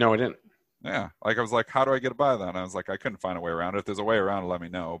 No, I didn't. Yeah. I was like, how do I get by that? And I was like, I couldn't find a way around it. If there's a way around it, let me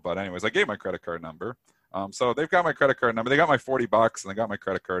know. But anyways, I gave my credit card number. So they've got my credit card number. They got my $40 and they got my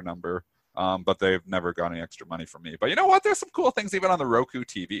credit card number. But they've never got any extra money from me. But you know what? There's some cool things even on the Roku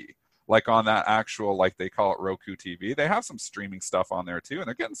TV. Like on that actual, like they call it Roku TV, they have some streaming stuff on there too, and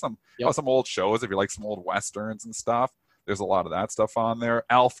they're getting some some old shows. If you like some old westerns and stuff, there's a lot of that stuff on there.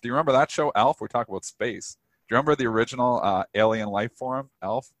 Elf, do you remember that show, Elf? We talk about space. Do you remember the original alien life form,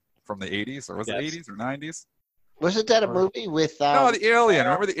 Elf, from the 80s, or was it 80s or 90s? Wasn't that a movie with? No, the alien.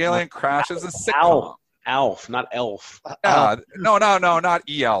 Remember the alien crashes a sitcom. Elf, not Elf. No, not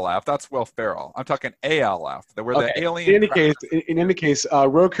ELF. That's Will Ferrell. I'm talking ALF. Where the alien. In any case,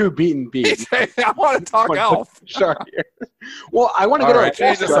 Roku beaten beat. I want to talk Elf. Sure. Well, I want to go to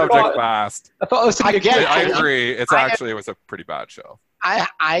change the subject fast. I thought it was I agree. It was a pretty bad show. I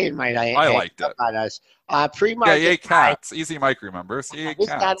liked it. On us. PreMarket. Yeah, Cats. Easy Mike remembers. This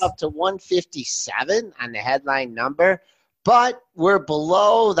got up to 157 on the headline number. but we're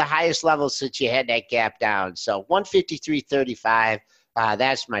below the highest level since you had that gap down. So 153.35,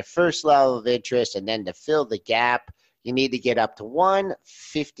 that's my first level of interest. And then to fill the gap, you need to get up to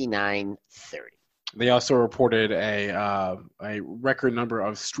 159.30. They also reported a record number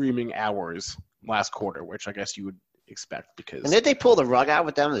of streaming hours last quarter, which I guess you would expect because. And did they pull the rug out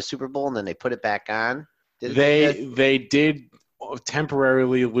with them in the Super Bowl and then they put it back on? They did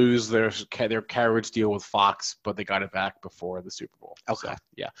temporarily lose their carriage deal with Fox, but they got it back before the Super Bowl. Okay. So,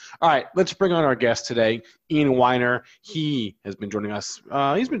 yeah. All right, let's bring on our guest today, Ian Weiner. He has been joining us.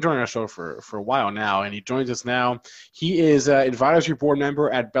 He's been joining our show for a while now, and he joins us now. He is an advisory board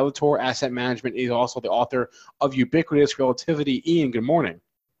member at Bellator Asset Management. He's also the author of Ubiquitous Relativity. Ian, good morning.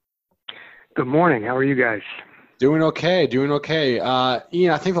 Good morning. How are you guys? Doing okay.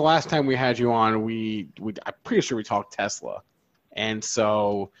 Ian, I think the last time we had you on, I'm pretty sure we talked Tesla. And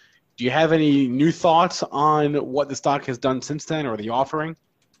so do you have any new thoughts on what the stock has done since then or the offering?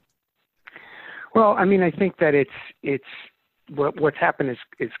 Well, I mean, I think that it's what's happened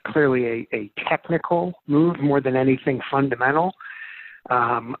is clearly a technical move more than anything fundamental.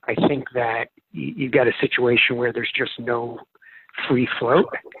 I think that you've got a situation where there's just no free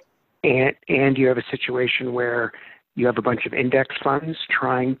float. And you have a situation where you have a bunch of index funds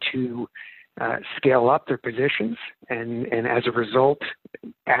trying to scale up their positions, and as a result,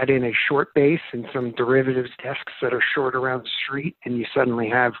 add in a short base and some derivatives desks that are short around the street, and you suddenly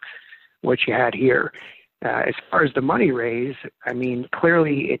have what you had here. As far as the money raise, I mean,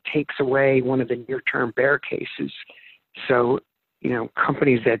 clearly it takes away one of the near-term bear cases. So,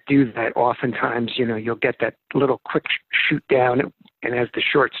 companies that do that, oftentimes, you'll get that little quick shoot down, and as the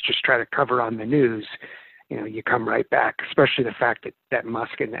shorts just try to cover on the news, you come right back, especially the fact that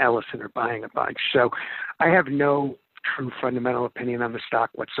Musk and Ellison are buying a bunch. So I have no true fundamental opinion on the stock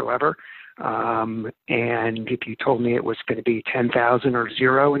whatsoever. And if you told me it was going to be 10,000 or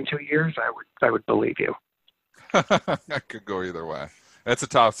 0 in 2 years, I would believe you. I could go either way. It's a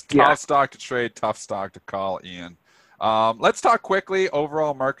tough stock to trade, tough stock to call, Ian. Let's talk quickly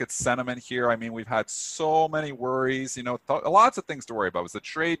overall market sentiment here. I mean, we've had so many worries, lots of things to worry about. It was a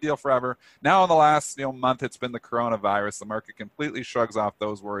trade deal forever. Now in the last month, it's been the coronavirus. The market completely shrugs off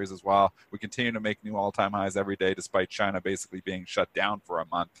those worries as well. We continue to make new all-time highs every day, despite China basically being shut down for a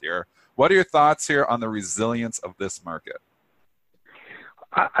month here. What are your thoughts here on the resilience of this market?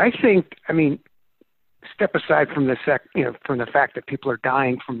 I think, step aside from from the fact that people are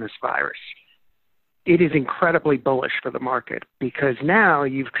dying from this virus. It is incredibly bullish for the market because now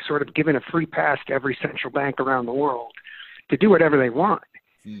you've sort of given a free pass to every central bank around the world to do whatever they want.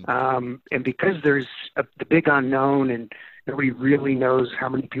 And because there's the big unknown and nobody really knows how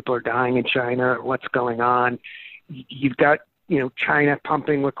many people are dying in China or what's going on, you've got, China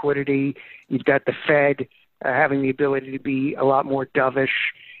pumping liquidity. You've got the Fed having the ability to be a lot more dovish.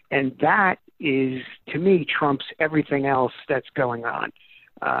 And that is, to me, trumps everything else that's going on.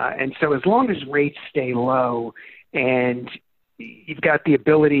 And so as long as rates stay low and you've got the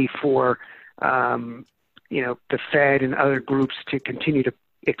ability for, the Fed and other groups to continue to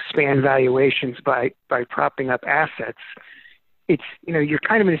expand valuations by propping up assets, it's, you're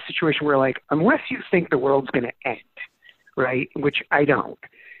kind of in a situation where, unless you think the world's going to end, right, which I don't,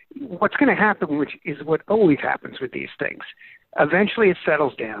 what's going to happen, which is what always happens with these things, eventually it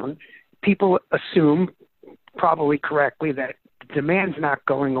settles down. People assume, probably correctly, that demand's not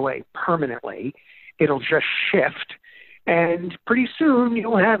going away permanently. It'll just shift. And pretty soon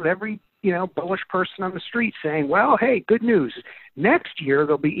you'll have every, bullish person on the street saying, well, hey, good news. Next year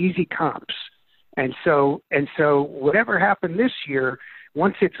there'll be easy comps. And so whatever happened this year,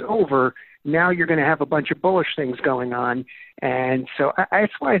 once it's over, now you're going to have a bunch of bullish things going on. And so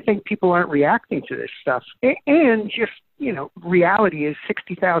that's why I think people aren't reacting to this stuff. And just, reality is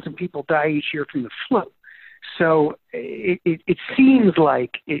 60,000 people die each year from the flu. So it seems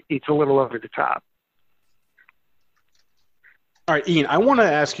like it's a little over the top. All right, Ian, I want to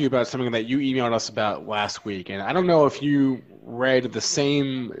ask you about something that you emailed us about last week. And I don't know if you read the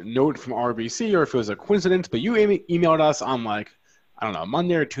same note from RBC or if it was a coincidence, but you emailed us on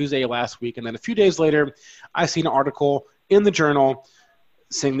Monday or Tuesday last week. And then a few days later, I see an article in the Journal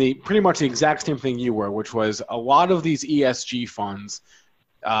saying pretty much the exact same thing you were, which was a lot of these ESG funds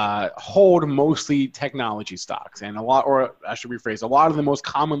hold mostly technology stocks, and a lot of the most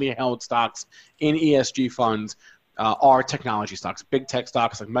commonly held stocks in ESG funds are technology stocks, big tech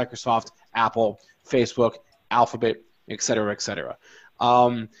stocks like Microsoft, Apple, Facebook, Alphabet, et cetera, et cetera.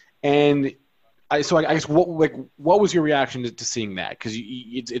 And I guess what was your reaction to seeing that? Because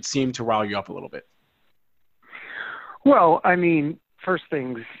it seemed to rile you up a little bit. Well, I mean, first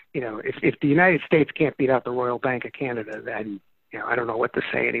things, if the United States can't beat out the Royal Bank of Canada, then, I don't know what to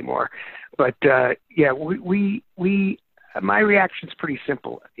say anymore. But, my reaction's pretty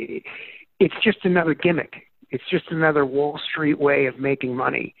simple. It's just another gimmick. It's just another Wall Street way of making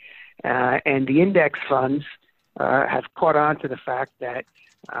money. And the index funds have caught on to the fact that,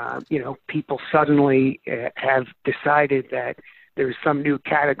 people suddenly have decided that there's some new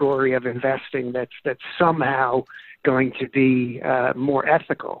category of investing that's somehow going to be more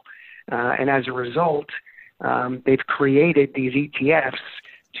ethical. And as a result, they've created these ETFs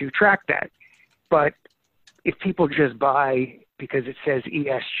to track that. But if people just buy because it says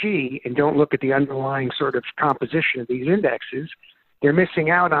ESG and don't look at the underlying sort of composition of these indexes, they're missing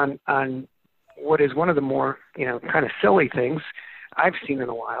out on what is one of the more, kind of silly things I've seen in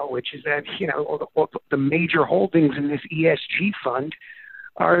a while, which is that, the major holdings in this ESG fund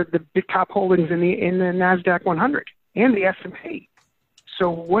are the big top holdings in the NASDAQ 100 and the S&P. So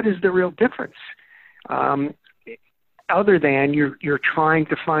what is the real difference? Other than you're trying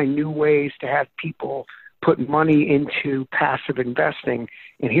to find new ways to have people put money into passive investing.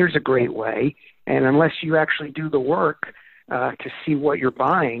 And here's a great way. And unless you actually do the work to see what you're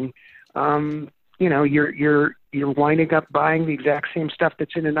buying, you're winding up buying the exact same stuff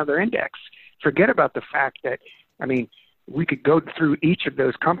that's in another index. Forget about the fact that, we could go through each of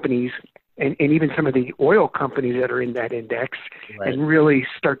those companies and even some of the oil companies that are in that index, right, and really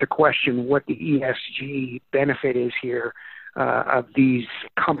start to question what the ESG benefit is here of these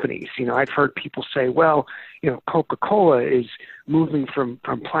companies. I've heard people say, well, Coca-Cola is moving from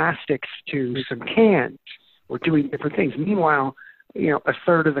plastics to some cans or doing different things. Meanwhile, a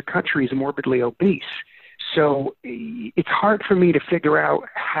third of the country is morbidly obese. So it's hard for me to figure out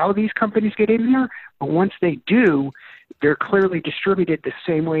how these companies get in there, but once they do, they're clearly distributed the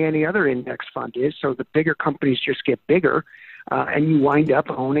same way any other index fund is. So the bigger companies just get bigger, and you wind up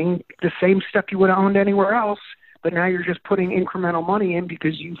owning the same stuff you would have owned anywhere else, but now you're just putting incremental money in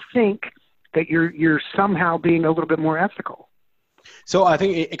because you think that you're somehow being a little bit more ethical. So I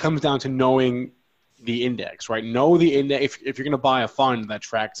think it comes down to knowing the index, right? Know the index. If you're going to buy a fund that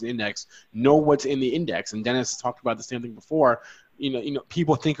tracks an index, know what's in the index. And Dennis talked about the same thing before.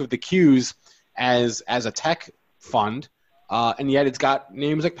 People think of the Qs as a tech fund, and yet it's got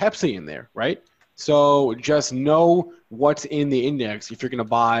names like Pepsi in there, right? So just know what's in the index if you're going to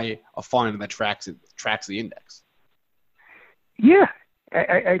buy a fund that tracks the index. Yeah,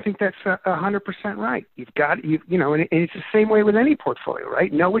 I think that's 100% right. You've got, and it's the same way with any portfolio,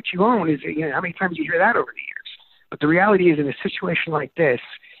 right? Know what you own is, how many times you hear that over the years. But the reality is, in a situation like this,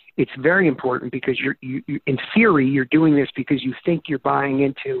 it's very important because you in theory, you're doing this because you think you're buying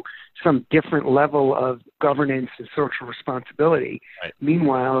into some different level of governance and social responsibility. Right.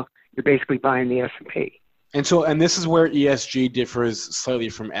 Meanwhile, you're basically buying the S&P. And this is where ESG differs slightly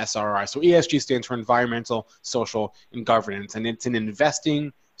from SRI. So ESG stands for environmental, social, and governance, and it's an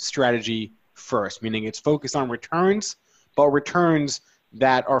investing strategy first, meaning it's focused on returns, but returns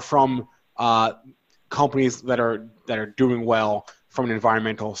that are from companies that are doing well from an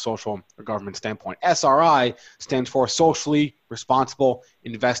environmental, social, or government standpoint. SRI stands for socially responsible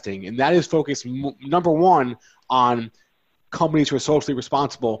investing, and that is focused number one on companies who are socially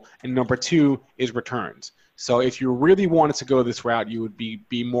responsible, and number two is returns. So if you really wanted to go this route, you would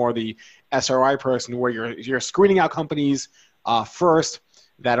be more the SRI person, where you're screening out companies first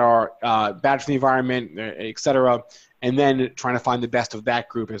that are bad for the environment, et cetera, and then trying to find the best of that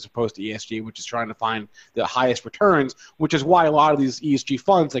group, as opposed to ESG, which is trying to find the highest returns, which is why a lot of these ESG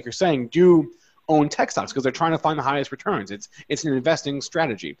funds, like you're saying, do own tech stocks, because they're trying to find the highest returns. It's an investing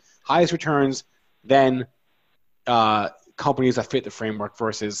strategy. Highest returns, then companies that fit the framework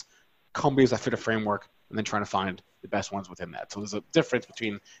versus companies that fit a framework and then trying to find the best ones within that. So there's a difference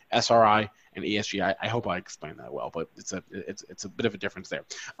between SRI and ESG. I hope I explained that well, but it's a bit of a difference there.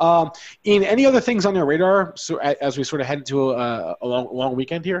 Ian, any other things on your radar so as we sort of head into a long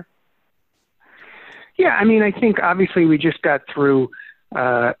weekend here? Yeah, I think obviously we just got through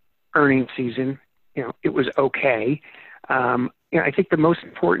earnings season. It was okay. I think the most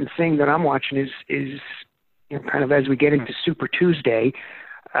important thing that I'm watching is kind of as we get into Super Tuesday,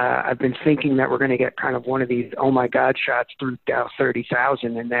 I've been thinking that we're going to get kind of one of these oh my God shots through Dow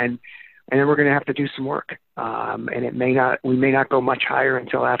 30,000, and then we're going to have to do some work. And we may not go much higher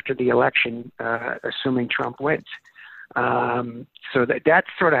until after the election, assuming Trump wins. So that's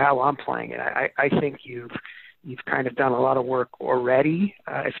sort of how I'm playing it. I think you've kind of done a lot of work already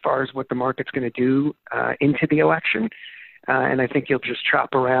as far as what the market's going to do into the election. And I think you'll just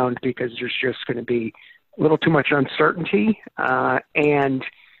chop around because there's just going to be a little too much uncertainty. And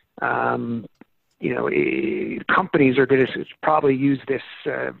companies are going to probably use this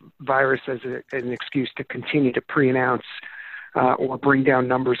virus as an excuse to continue to pre-announce or bring down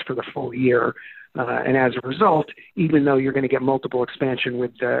numbers for the full year. And as a result, even though you're going to get multiple expansion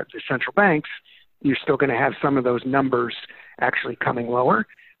with the central banks, you're still going to have some of those numbers actually coming lower.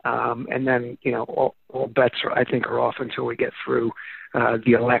 And then, all bets I think are off until we get through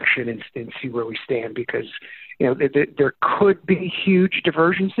the election and see where we stand, because, there could be huge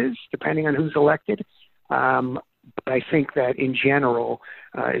divergences depending on who's elected. But I think that in general,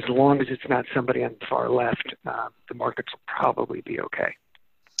 as long as it's not somebody on the far left, the markets will probably be okay.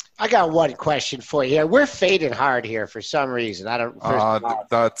 I got one question for you here. We're faded hard here for some reason. I don't.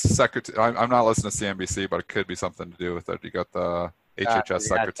 That's secretary. I'm not listening to CNBC, but it could be something to do with it. You got the HHS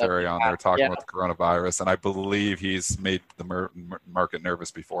secretary on there talking about the coronavirus, and I believe he's made the market nervous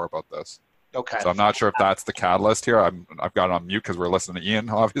before about this. Okay. So I'm not sure if that's the catalyst here. I've got it on mute because we're listening to Ian,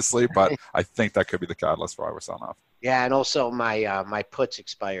 obviously, but I think that could be the catalyst for why we're selling off. Yeah, and also my puts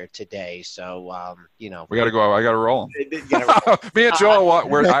expired today, so we got to go. I got to roll them. Me and Joel,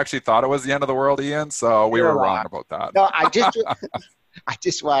 we actually thought it was the end of the world, Ian. So we were wrong about that. No, I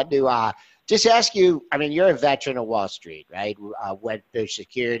just wanted to just ask you. I mean, you're a veteran of Wall Street, right? Wedbush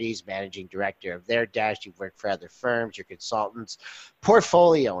Securities, managing director of their desk. You've worked for other firms. You're consultants.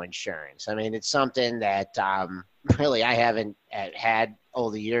 Portfolio insurance. I mean, it's something that really I haven't had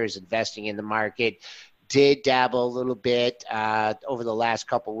over the years investing in the market. Did dabble a little bit over the last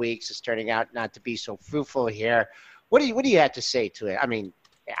couple of weeks. It's turning out not to be so fruitful here. What do you have to say to it? I mean,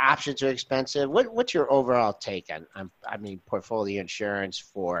 options are expensive. What's your overall take on portfolio insurance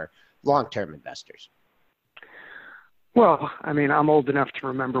for long-term investors? Well, I mean, I'm old enough to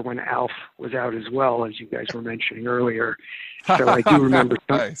remember when ALF was out as well, as you guys were mentioning earlier. So I do remember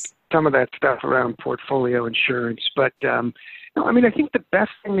some of that stuff around portfolio insurance. But I think the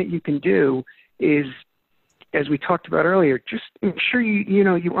best thing that you can do is, as we talked about earlier, just make sure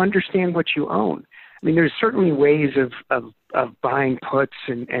you understand what you own. I mean, there's certainly ways of buying puts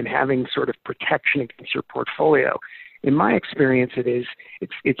and having sort of protection against your portfolio. In my experience,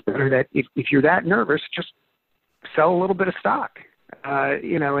 it's better that if you're that nervous, just sell a little bit of stock,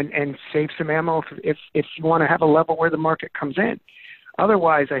 and save some ammo if you want to have a level where the market comes in.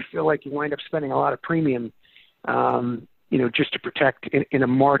 Otherwise, I feel like you wind up spending a lot of premium, just to protect in a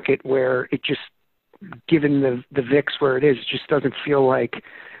market where it just, given the VIX where it is, just doesn't feel like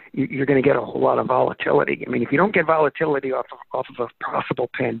you're going to get a whole lot of volatility. I mean, if you don't get volatility off of a possible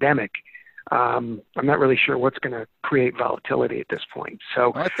pandemic, I'm not really sure what's going to create volatility at this point.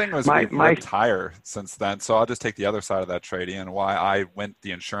 So my thing was we've lived higher since then. So I'll just take the other side of that, Trady, and why I went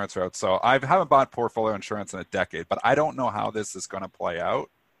the insurance route. So I haven't bought portfolio insurance in a decade, but I don't know how this is going to play out.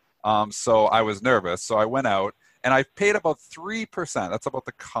 So I was nervous. So I went out and I paid about 3%. That's about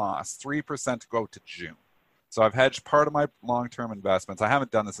the cost, 3% to go to June. So I've hedged part of my long-term investments. I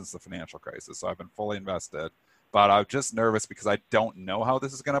haven't done this since the financial crisis, so I've been fully invested. But I'm just nervous because I don't know how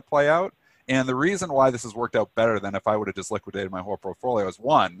this is going to play out. And the reason why this has worked out better than if I would have just liquidated my whole portfolio is,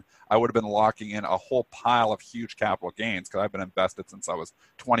 one, I would have been locking in a whole pile of huge capital gains because I've been invested since I was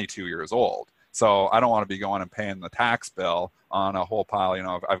 22 years old. So I don't want to be going and paying the tax bill on a whole pile.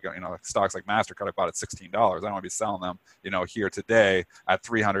 I've got, stocks like MasterCard I bought at $16. I don't want to be selling them, here today at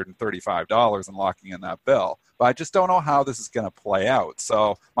 $335 and locking in that bill. But I just don't know how this is going to play out.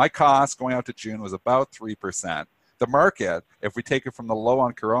 So my cost going out to June was about 3%. The market, if we take it from the low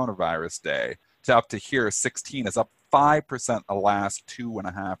on coronavirus day to up to here, 16 is up 5% the last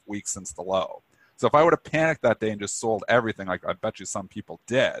 2.5 weeks since the low. So if I would have panicked that day and just sold everything, like I bet you some people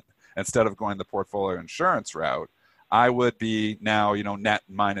did, instead of going the portfolio insurance route, I would be now, net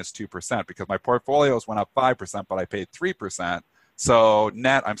minus 2% because my portfolios went up 5%, but I paid 3%. So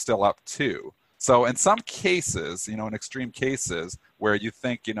net, I'm still up 2%. So in some cases, in extreme cases where you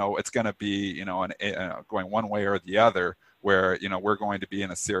think, it's going to be, going one way or the other, where, we're going to be in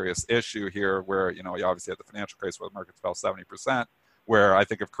a serious issue here where, you obviously had the financial crisis where the markets fell 70%, where I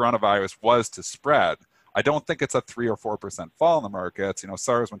think if coronavirus was to spread, I don't think it's a 3 or 4% fall in the markets.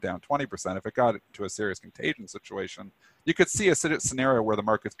 SARS went down 20%. If it got into a serious contagion situation, you could see a scenario where the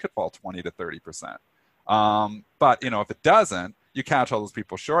markets could fall 20 to 30%. But, if it doesn't, you catch all those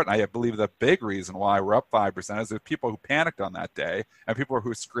people short. And I believe the big reason why we're up 5% is there's people who panicked on that day and people who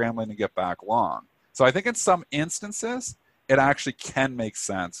are scrambling to get back long. So I think in some instances, it actually can make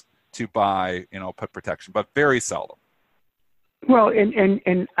sense to buy, put protection, but very seldom. Well,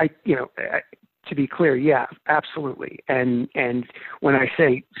 and I, to be clear, yeah, absolutely. And when I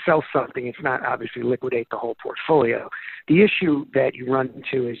say sell something, it's not obviously liquidate the whole portfolio. The issue that you run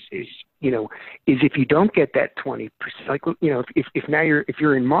into is if you don't get that 20%, like, if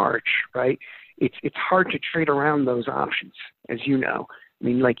you're in March, right, it's hard to trade around those options, as you know. I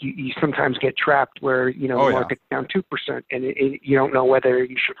mean, like you sometimes get trapped where, the market's down 2% and you don't know whether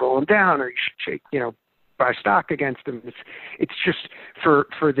you should roll them down or you should, buy stock against them. It's just for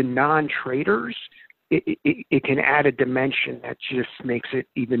the non-traders, it can add a dimension that just makes it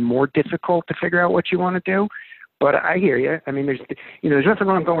even more difficult to figure out what you want to do. But I hear you. I mean, there's nothing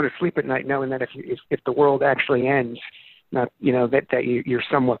wrong going to sleep at night knowing that if the world actually ends, not that you're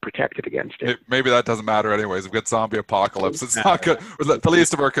somewhat protected against it. Maybe that doesn't matter anyways. We've got zombie apocalypse. It's not good. The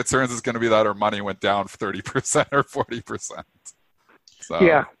least of our concerns is going to be that our money went down 30% or 40%. So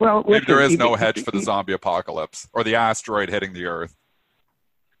yeah, well, maybe there is no hedge for the zombie apocalypse or the asteroid hitting the Earth.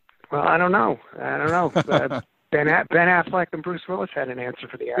 Well, I don't know. Ben Affleck and Bruce Willis had an answer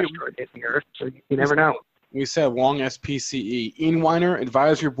for the asteroid hitting the Earth, so you never know. We said long SPCE. Ian Weiner,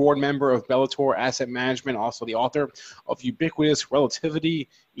 advisory board member of Bellator Asset Management, also the author of Ubiquitous Relativity.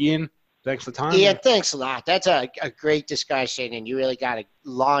 Ian, thanks for the time. Ian, thanks a lot. That's a great discussion, and you really got a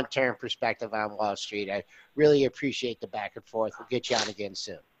long-term perspective on Wall Street. I really appreciate the back and forth. We'll get you on again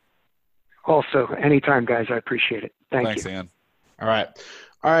soon. Also, anytime, guys. I appreciate it. Thanks, Ian. All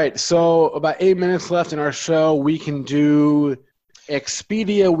right. So about 8 minutes left in our show. We can do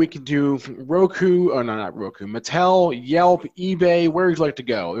Expedia, we could do Roku. Oh, no, not Roku. Mattel, Yelp, eBay. Where would you like to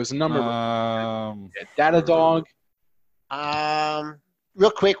go? There's a number of Datadog.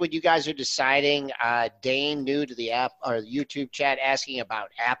 Real quick, when you guys are deciding, Dane, new to the app or the YouTube chat, asking about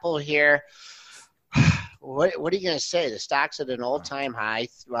Apple here. What are you going to say? The stock's at an all-time high.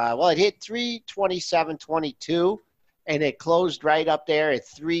 Well, it hit 327.22, and it closed right up there at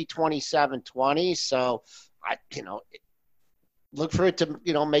 327.20. So, look for it to,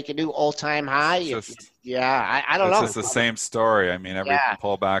 make a new all-time high. I don't know. It's just the same story. I mean, every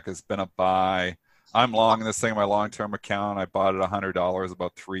pullback has been a buy. I'm long this thing in my long-term account. I bought it $100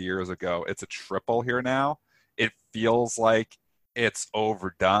 about 3 years ago. It's a triple here now. It feels like it's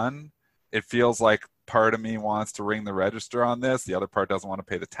overdone. It feels like part of me wants to ring the register on this. The other part doesn't want to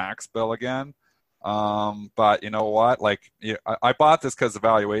pay the tax bill again. But you know what? I bought this because the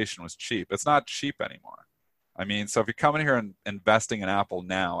valuation was cheap. It's not cheap anymore. I mean, so if you're coming here and investing in Apple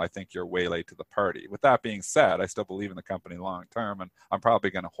now, I think you're way late to the party. With that being said, I still believe in the company long term, and I'm probably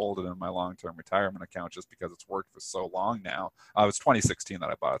going to hold it in my long-term retirement account just because it's worked for so long now. It was 2016 that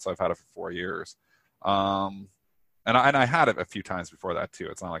I bought it, so I've had it for 4 years. And I had it a few times before that too.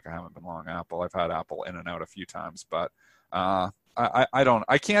 It's not like I haven't been long Apple. I've had Apple in and out a few times, but I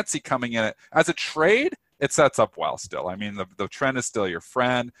can't see coming in it as a trade. It sets up well still. I mean, the trend is still your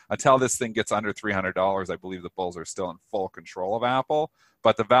friend. Until this thing gets under $300, I believe the bulls are still in full control of Apple.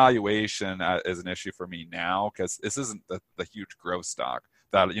 But the valuation is an issue for me now because this isn't the huge growth stock.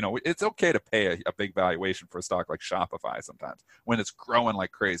 That it's okay to pay a big valuation for a stock like Shopify sometimes when it's growing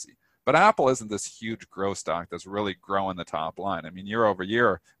like crazy. But Apple isn't this huge growth stock that's really growing the top line. I mean, year over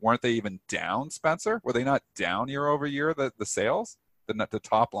year, weren't they even down, Spencer? Were they not down year over year, the sales, the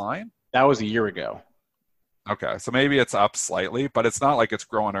top line? That was a year ago. Okay, so maybe it's up slightly, but it's not like it's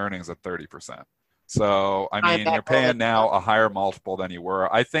growing earnings at 30%. So, I mean, you're paying now a higher multiple than you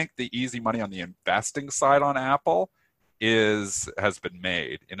were. I think the easy money on the investing side on Apple has been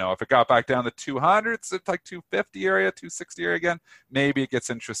made. If it got back down to 200s, it's like 250 area, 260 area again, maybe it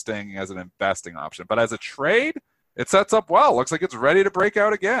gets interesting as an investing option. But as a trade, it sets up well. Looks like it's ready to break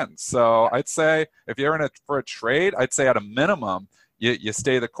out again. So I'd say if you're in it for a trade, I'd say at a minimum, you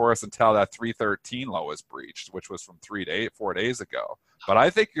stay the course until that 313 low is breached, which was from 4 days ago. But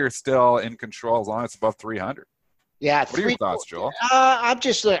I think you're still in control as long as it's above 300. Yeah. What are your thoughts, Joel? I'm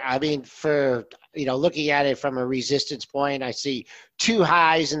just, for, looking at it from a resistance point, I see two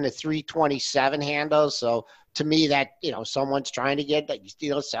highs in the 327 handle. So to me that, someone's trying to get,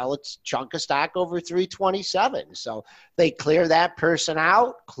 sell its chunk of stock over 327. So they clear that person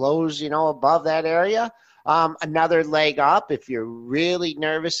out, close, above that area. Another leg up if you're really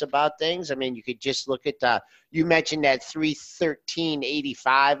nervous about things. I mean, you could just look at you mentioned that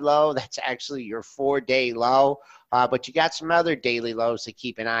 313.85 low. That's actually your 4-day low. But you got some other daily lows to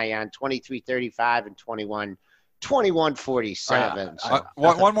keep an eye on, 23.35 and 21.47.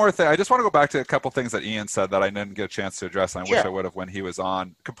 One more thing. I just want to go back to a couple things that Ian said that I didn't get a chance to address, and I wish I would have when he was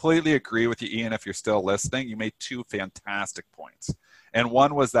on. Completely agree with you, Ian, if you're still listening. You made two fantastic points. And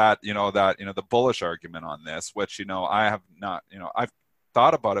one was that, the bullish argument on this, which, I have not, I've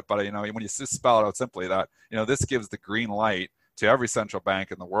thought about it, but, when you just spell it out simply that, this gives the green light to every central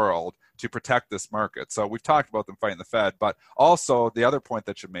bank in the world to protect this market. So we've talked about them fighting the Fed, but also the other point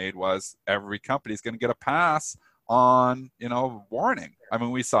that you made was every company is going to get a pass on, warning. I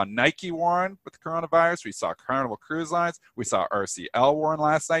mean, we saw Nike warn with the coronavirus. We saw Carnival Cruise Lines. We saw RCL warn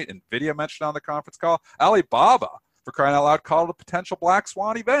last night. NVIDIA mentioned on the conference call. Alibaba, for crying out loud, called it a potential black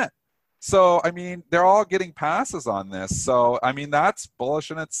swan event. So, I mean, they're all getting passes on this. So, I mean, that's bullish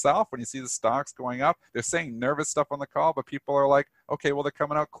in itself when you see the stocks going up. They're saying nervous stuff on the call, but people are like, okay, well, they're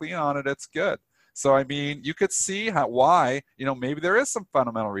coming out clean on it. It's good. So, I mean, you could see why, maybe there is some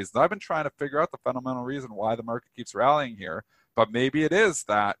fundamental reasons. I've been trying to figure out the fundamental reason why the market keeps rallying here. But maybe it is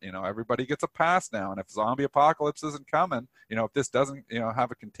that, everybody gets a pass now. And if zombie apocalypse isn't coming, if this doesn't,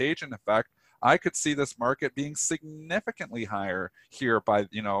 have a contagion effect, I could see this market being significantly higher here by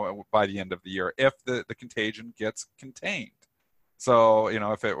the end of the year if the contagion gets contained. So,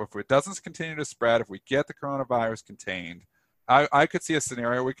 if it doesn't continue to spread, if we get the coronavirus contained, I could see a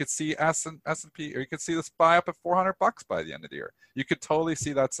scenario we could see S&P, or you could see the SPY up at $400 by the end of the year. You could totally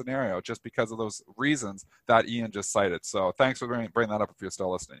see that scenario just because of those reasons that Ian just cited. So thanks for bringing that up if you're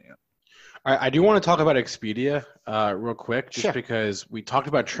still listening, Ian. All right, I do want to talk about Expedia real quick, just Sure. because we talked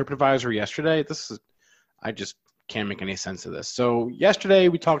about TripAdvisor yesterday. I just can't make any sense of this. So yesterday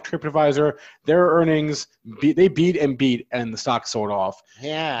we talked TripAdvisor, their earnings, they beat, and the stock sold off.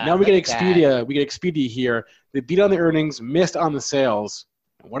 Yeah. Now we get look at Expedia. that. We get Expedia here. They beat on the earnings, missed on the sales.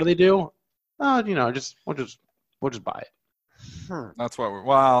 What do they do? We'll just buy it. That's what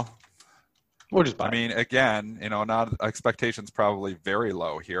We'll just buy I mean, again, not expectations probably very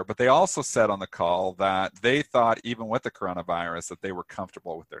low here, but they also said on the call that they thought even with the coronavirus that they were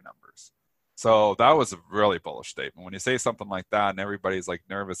comfortable with their numbers. So that was a really bullish statement. When you say something like that and everybody's like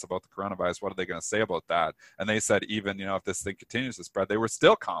nervous about the coronavirus, what are they going to say about that? And they said even, if this thing continues to spread, they were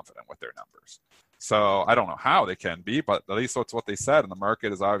still confident with their numbers. So I don't know how they can be, but at least that's what they said. And the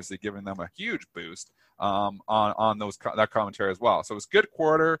market is obviously giving them a huge boost on that commentary as well. So it was good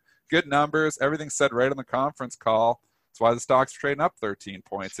quarter, good numbers, everything said right on the conference call. That's why the stock's trading up 13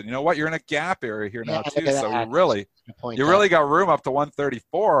 points. And you know what? You're in a gap area here now too. So you really got room up to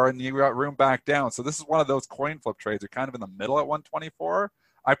 134 and you got room back down. So this is one of those coin flip trades. You're kind of in the middle at 124.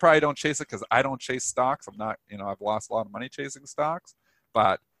 I probably don't chase it because I don't chase stocks. I'm not, I've lost a lot of money chasing stocks.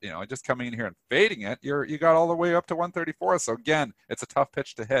 But, just coming in here and fading it, you got all the way up to 134. So again, it's a tough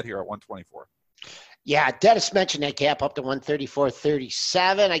pitch to hit here at 124. Yeah, Dennis mentioned that gap up to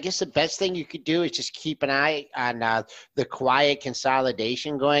 134.37. I guess the best thing you could do is just keep an eye on the quiet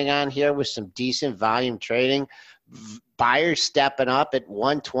consolidation going on here with some decent volume trading. Buyers stepping up at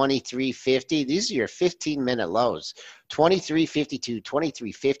 123.50. These are your 15-minute lows. 23.52,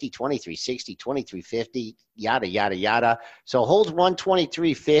 23.50, 23.60, 23.50, yada, yada, yada. So hold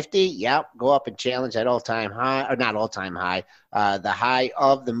 123.50. Yep, go up and challenge that all-time high, or not all-time high, the high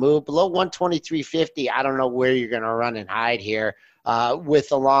of the move. Below 123.50, I don't know where you're going to run and hide here with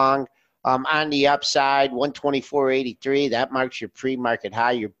the long. On the upside, 124.83, that marks your pre-market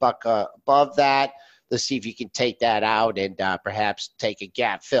high. You're buck above that. Let's see if you can take that out and perhaps take a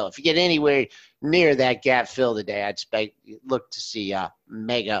gap fill. If you get anywhere near that gap fill today, I'd look to see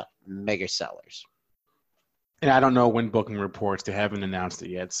mega sellers. And I don't know when Booking reports. They haven't announced it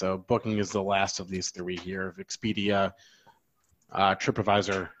yet. So Booking is the last of these three here of Expedia,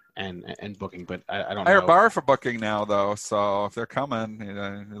 TripAdvisor, and Booking. But I don't know. Higher bar for Booking now, though. So if they're coming,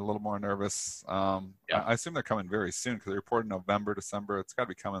 a little more nervous. I assume they're coming very soon because they reported November, December. It's got to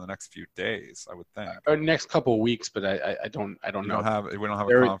be coming in the next few days, I would think. Or next couple of weeks, but I don't know. We don't have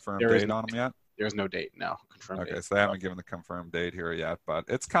a confirmed date on them yet? There's no date, no. Confirmed Okay, date. so they haven't given the confirmed date here yet, but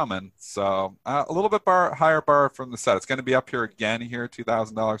it's coming. So a little bit higher bar from the set. It's going to be up here again here,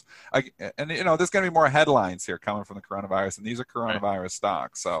 $2,000. And, there's going to be more headlines here coming from the coronavirus, and these are coronavirus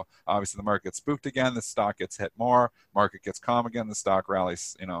stocks. So obviously the market gets spooked again, the stock gets hit more, market gets calm again, the stock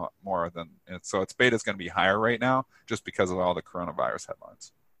rallies, more than it. So its beta is going to be higher right now just because of all the coronavirus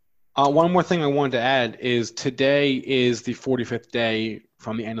headlines. One more thing I wanted to add is today is the 45th day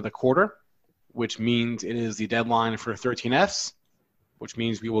from the end of the quarter, which means it is the deadline for 13Fs, which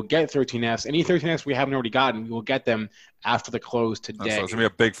means we will get 13Fs. Any 13Fs we haven't already gotten, we will get them after the close today. So it's going to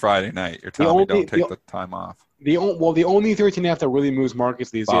be a big Friday night. You're telling me don't take the time off. The only 13F that really moves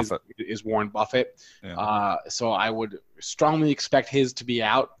markets these days is Warren Buffett. Yeah. So I would strongly expect his to be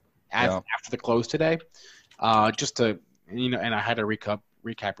out after the close today. Just to, and I had a recap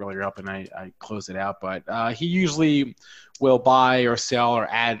earlier up and I closed it out, but he usually will buy or sell or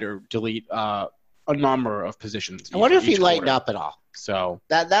add or delete a number of positions. I wonder if he lightened up at all. So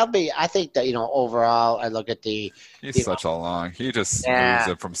that'll be. I think that overall, I look at the. He's such a long. He just moves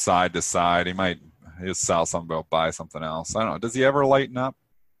it from side to side. He'll sell something, but buy something else. I don't know. Does he ever lighten up?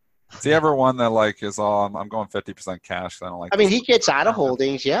 Is he ever one that is all? I'm going 50% cash. I don't like. I mean, he gets out of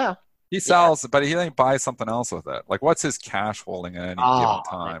holdings. Yeah. He sells, but he then buys something else with it. Like, what's his cash holding at any given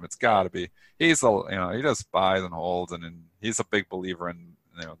time? It's got to be. He just buys and holds, and he's a big believer in,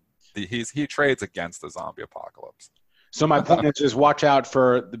 he trades against the zombie apocalypse. So my point is just watch out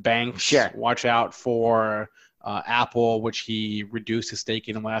for the banks. Sure. Watch out for Apple, which he reduced his stake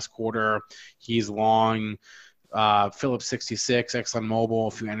in the last quarter. He's long Phillips 66, ExxonMobil,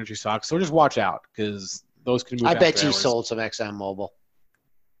 a few energy stocks. So just watch out because those can move. I bet you sold some ExxonMobil.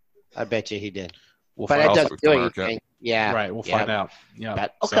 I bet you he did. But it doesn't do anything. Yeah. Right. We'll find out. Yeah.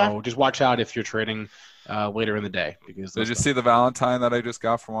 But, okay. So just watch out if you're trading later in the day. Because did you see the Valentine that I just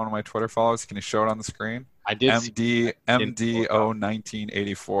got from one of my Twitter followers? Can you show it on the screen? I did.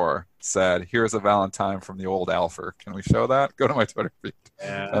 MDO1984 said, "Here's a Valentine from the old Alfer." Can we show that? Go to my Twitter feed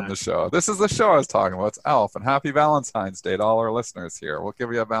and the show. This is the show I was talking about. It's Alf, and happy Valentine's Day to all our listeners here. We'll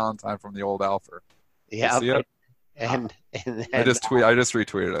give you a Valentine from the old Alfer. Yeah. See it? And I just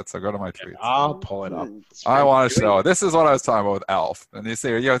retweeted it, so go to my tweets. I'll pull it up. I want to show it. This is what I was talking about with Alf. And you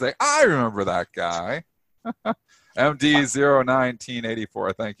say, I remember that guy.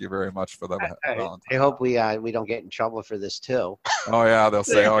 MD01984. Thank you very much for that. I hope we don't get in trouble for this too. Oh yeah, they'll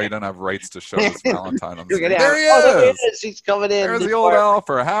say, you don't have rights to show this Valentine on the screen. There he is. He's coming in. There's the old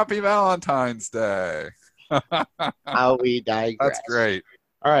Alfer. Happy Valentine's Day. How we digress. That's great.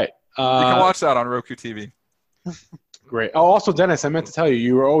 All right. You can watch that on Roku TV. Great. Oh, also, Dennis, I meant to tell you,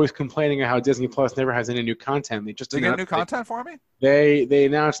 you were always complaining how Disney Plus never has any new content. They get new content for me? They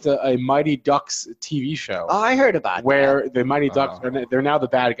announced a Mighty Ducks TV show. Oh, I heard about where that. the Mighty Ducks they're now the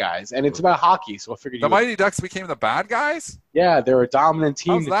bad guys, and it's about hockey. So I figured the Mighty Ducks became the bad guys. Yeah, they're a dominant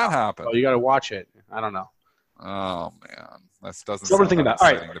team. How's that happen? Oh, you got to watch it. I don't know. Oh man, that doesn't. So we're thinking that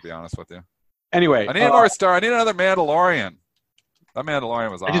about. All right. To be honest with you. Anyway, I need more star. I need another Mandalorian. That Mandalorian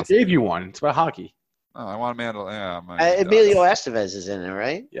was awesome. I just gave you one. It's about hockey. Oh, I want Mandalorian. Emilio Estevez is in it,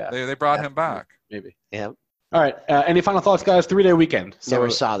 right? Yeah. They brought him back. Maybe. Yeah. All right. Any final thoughts, guys? 3-day weekend. Never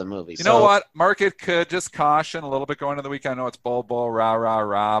saw the movie. You know what? Market could just caution a little bit going into the weekend. I know it's bull, rah, rah,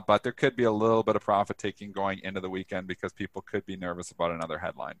 rah, but there could be a little bit of profit taking going into the weekend because people could be nervous about another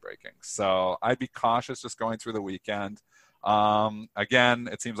headline breaking. So I'd be cautious just going through the weekend. Again,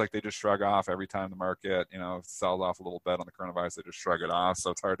 it seems like they just shrug off every time the market, sells off a little bit on the coronavirus. They just shrug it off.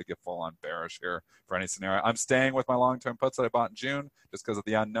 So it's hard to get full on bearish here for any scenario. I'm staying with my long-term puts that I bought in June just because of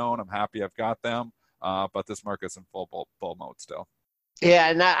the unknown. I'm happy I've got them. But this market's in full bull mode still.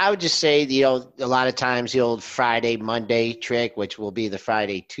 Yeah, and I would just say, a lot of times the old Friday, Monday trick, which will be the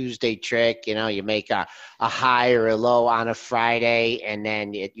Friday, Tuesday trick, you make a high or a low on a Friday, and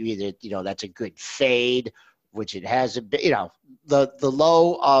then you either, that's a good fade, which it has a bit, the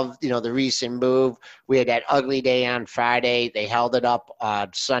low of, the recent move. We had that ugly day on Friday. They held it up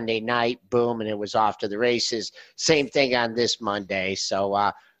on Sunday night, boom, and it was off to the races. Same thing on this Monday.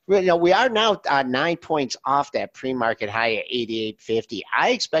 So, we are now 9 points off that pre-market high at 88.50.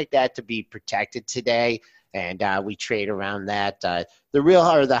 I expect that to be protected today, and we trade around that. The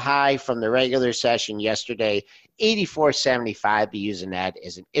high from the regular session yesterday, 84.75. Be using that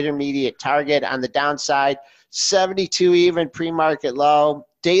as an intermediate target on the downside. 72 even pre-market low.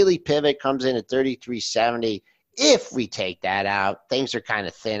 Daily pivot comes in at 33.70. If we take that out, things are kind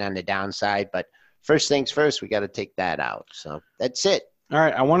of thin on the downside, but first things first, we got to take that out. So that's it. All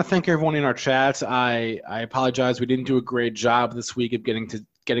right. I want to thank everyone in our chat. I apologize. We didn't do a great job this week of getting to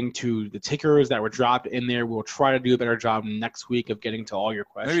the tickers that were dropped in there. We'll try to do a better job next week of getting to all your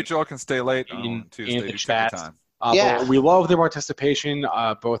questions. Maybe Joel can stay late on Tuesday. In the chat. Time. But we love the participation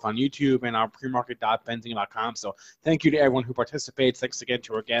both on YouTube and our premarket.benzinga.com. So thank you to everyone who participates. Thanks again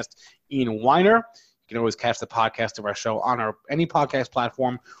to our guest, Ian Weiner. You can always catch the podcast of our show on any podcast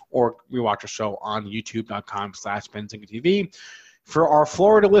platform, or rewatch our show on youtube.com/BenzingaTV. For our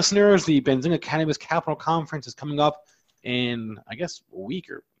Florida listeners, the Benzinga Cannabis Capital Conference is coming up in, I guess, a week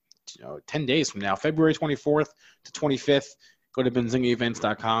or 10 days from now, February 24th to 25th. Go to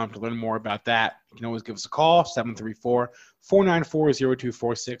benzingaevents.com to learn more about that. You can always give us a call,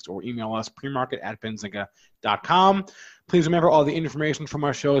 734-494-0246, or email us, premarket@benzinga.com. Please remember, all the information from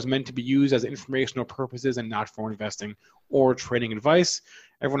our show is meant to be used as informational purposes and not for investing or trading advice.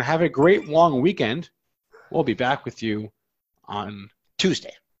 Everyone have a great long weekend. We'll be back with you on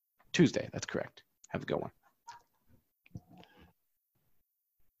Tuesday. That's correct. Have a good one.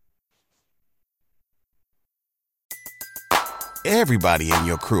 Everybody in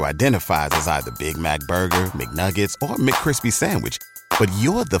your crew identifies as either Big Mac Burger, McNuggets, or McCrispy Sandwich. But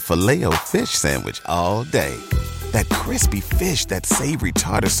you're the Filet-O-Fish Sandwich all day. That crispy fish, that savory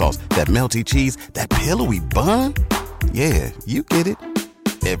tartar sauce, that melty cheese, that pillowy bun. Yeah, you get it.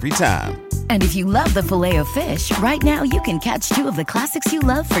 Every time. And if you love the Filet-O-Fish, right now you can catch 2 of the classics you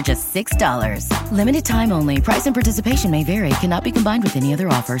love for just $6. Limited time only. Price and participation may vary. Cannot be combined with any other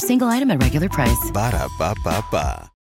offer. Single item at regular price. Ba-da-ba-ba-ba.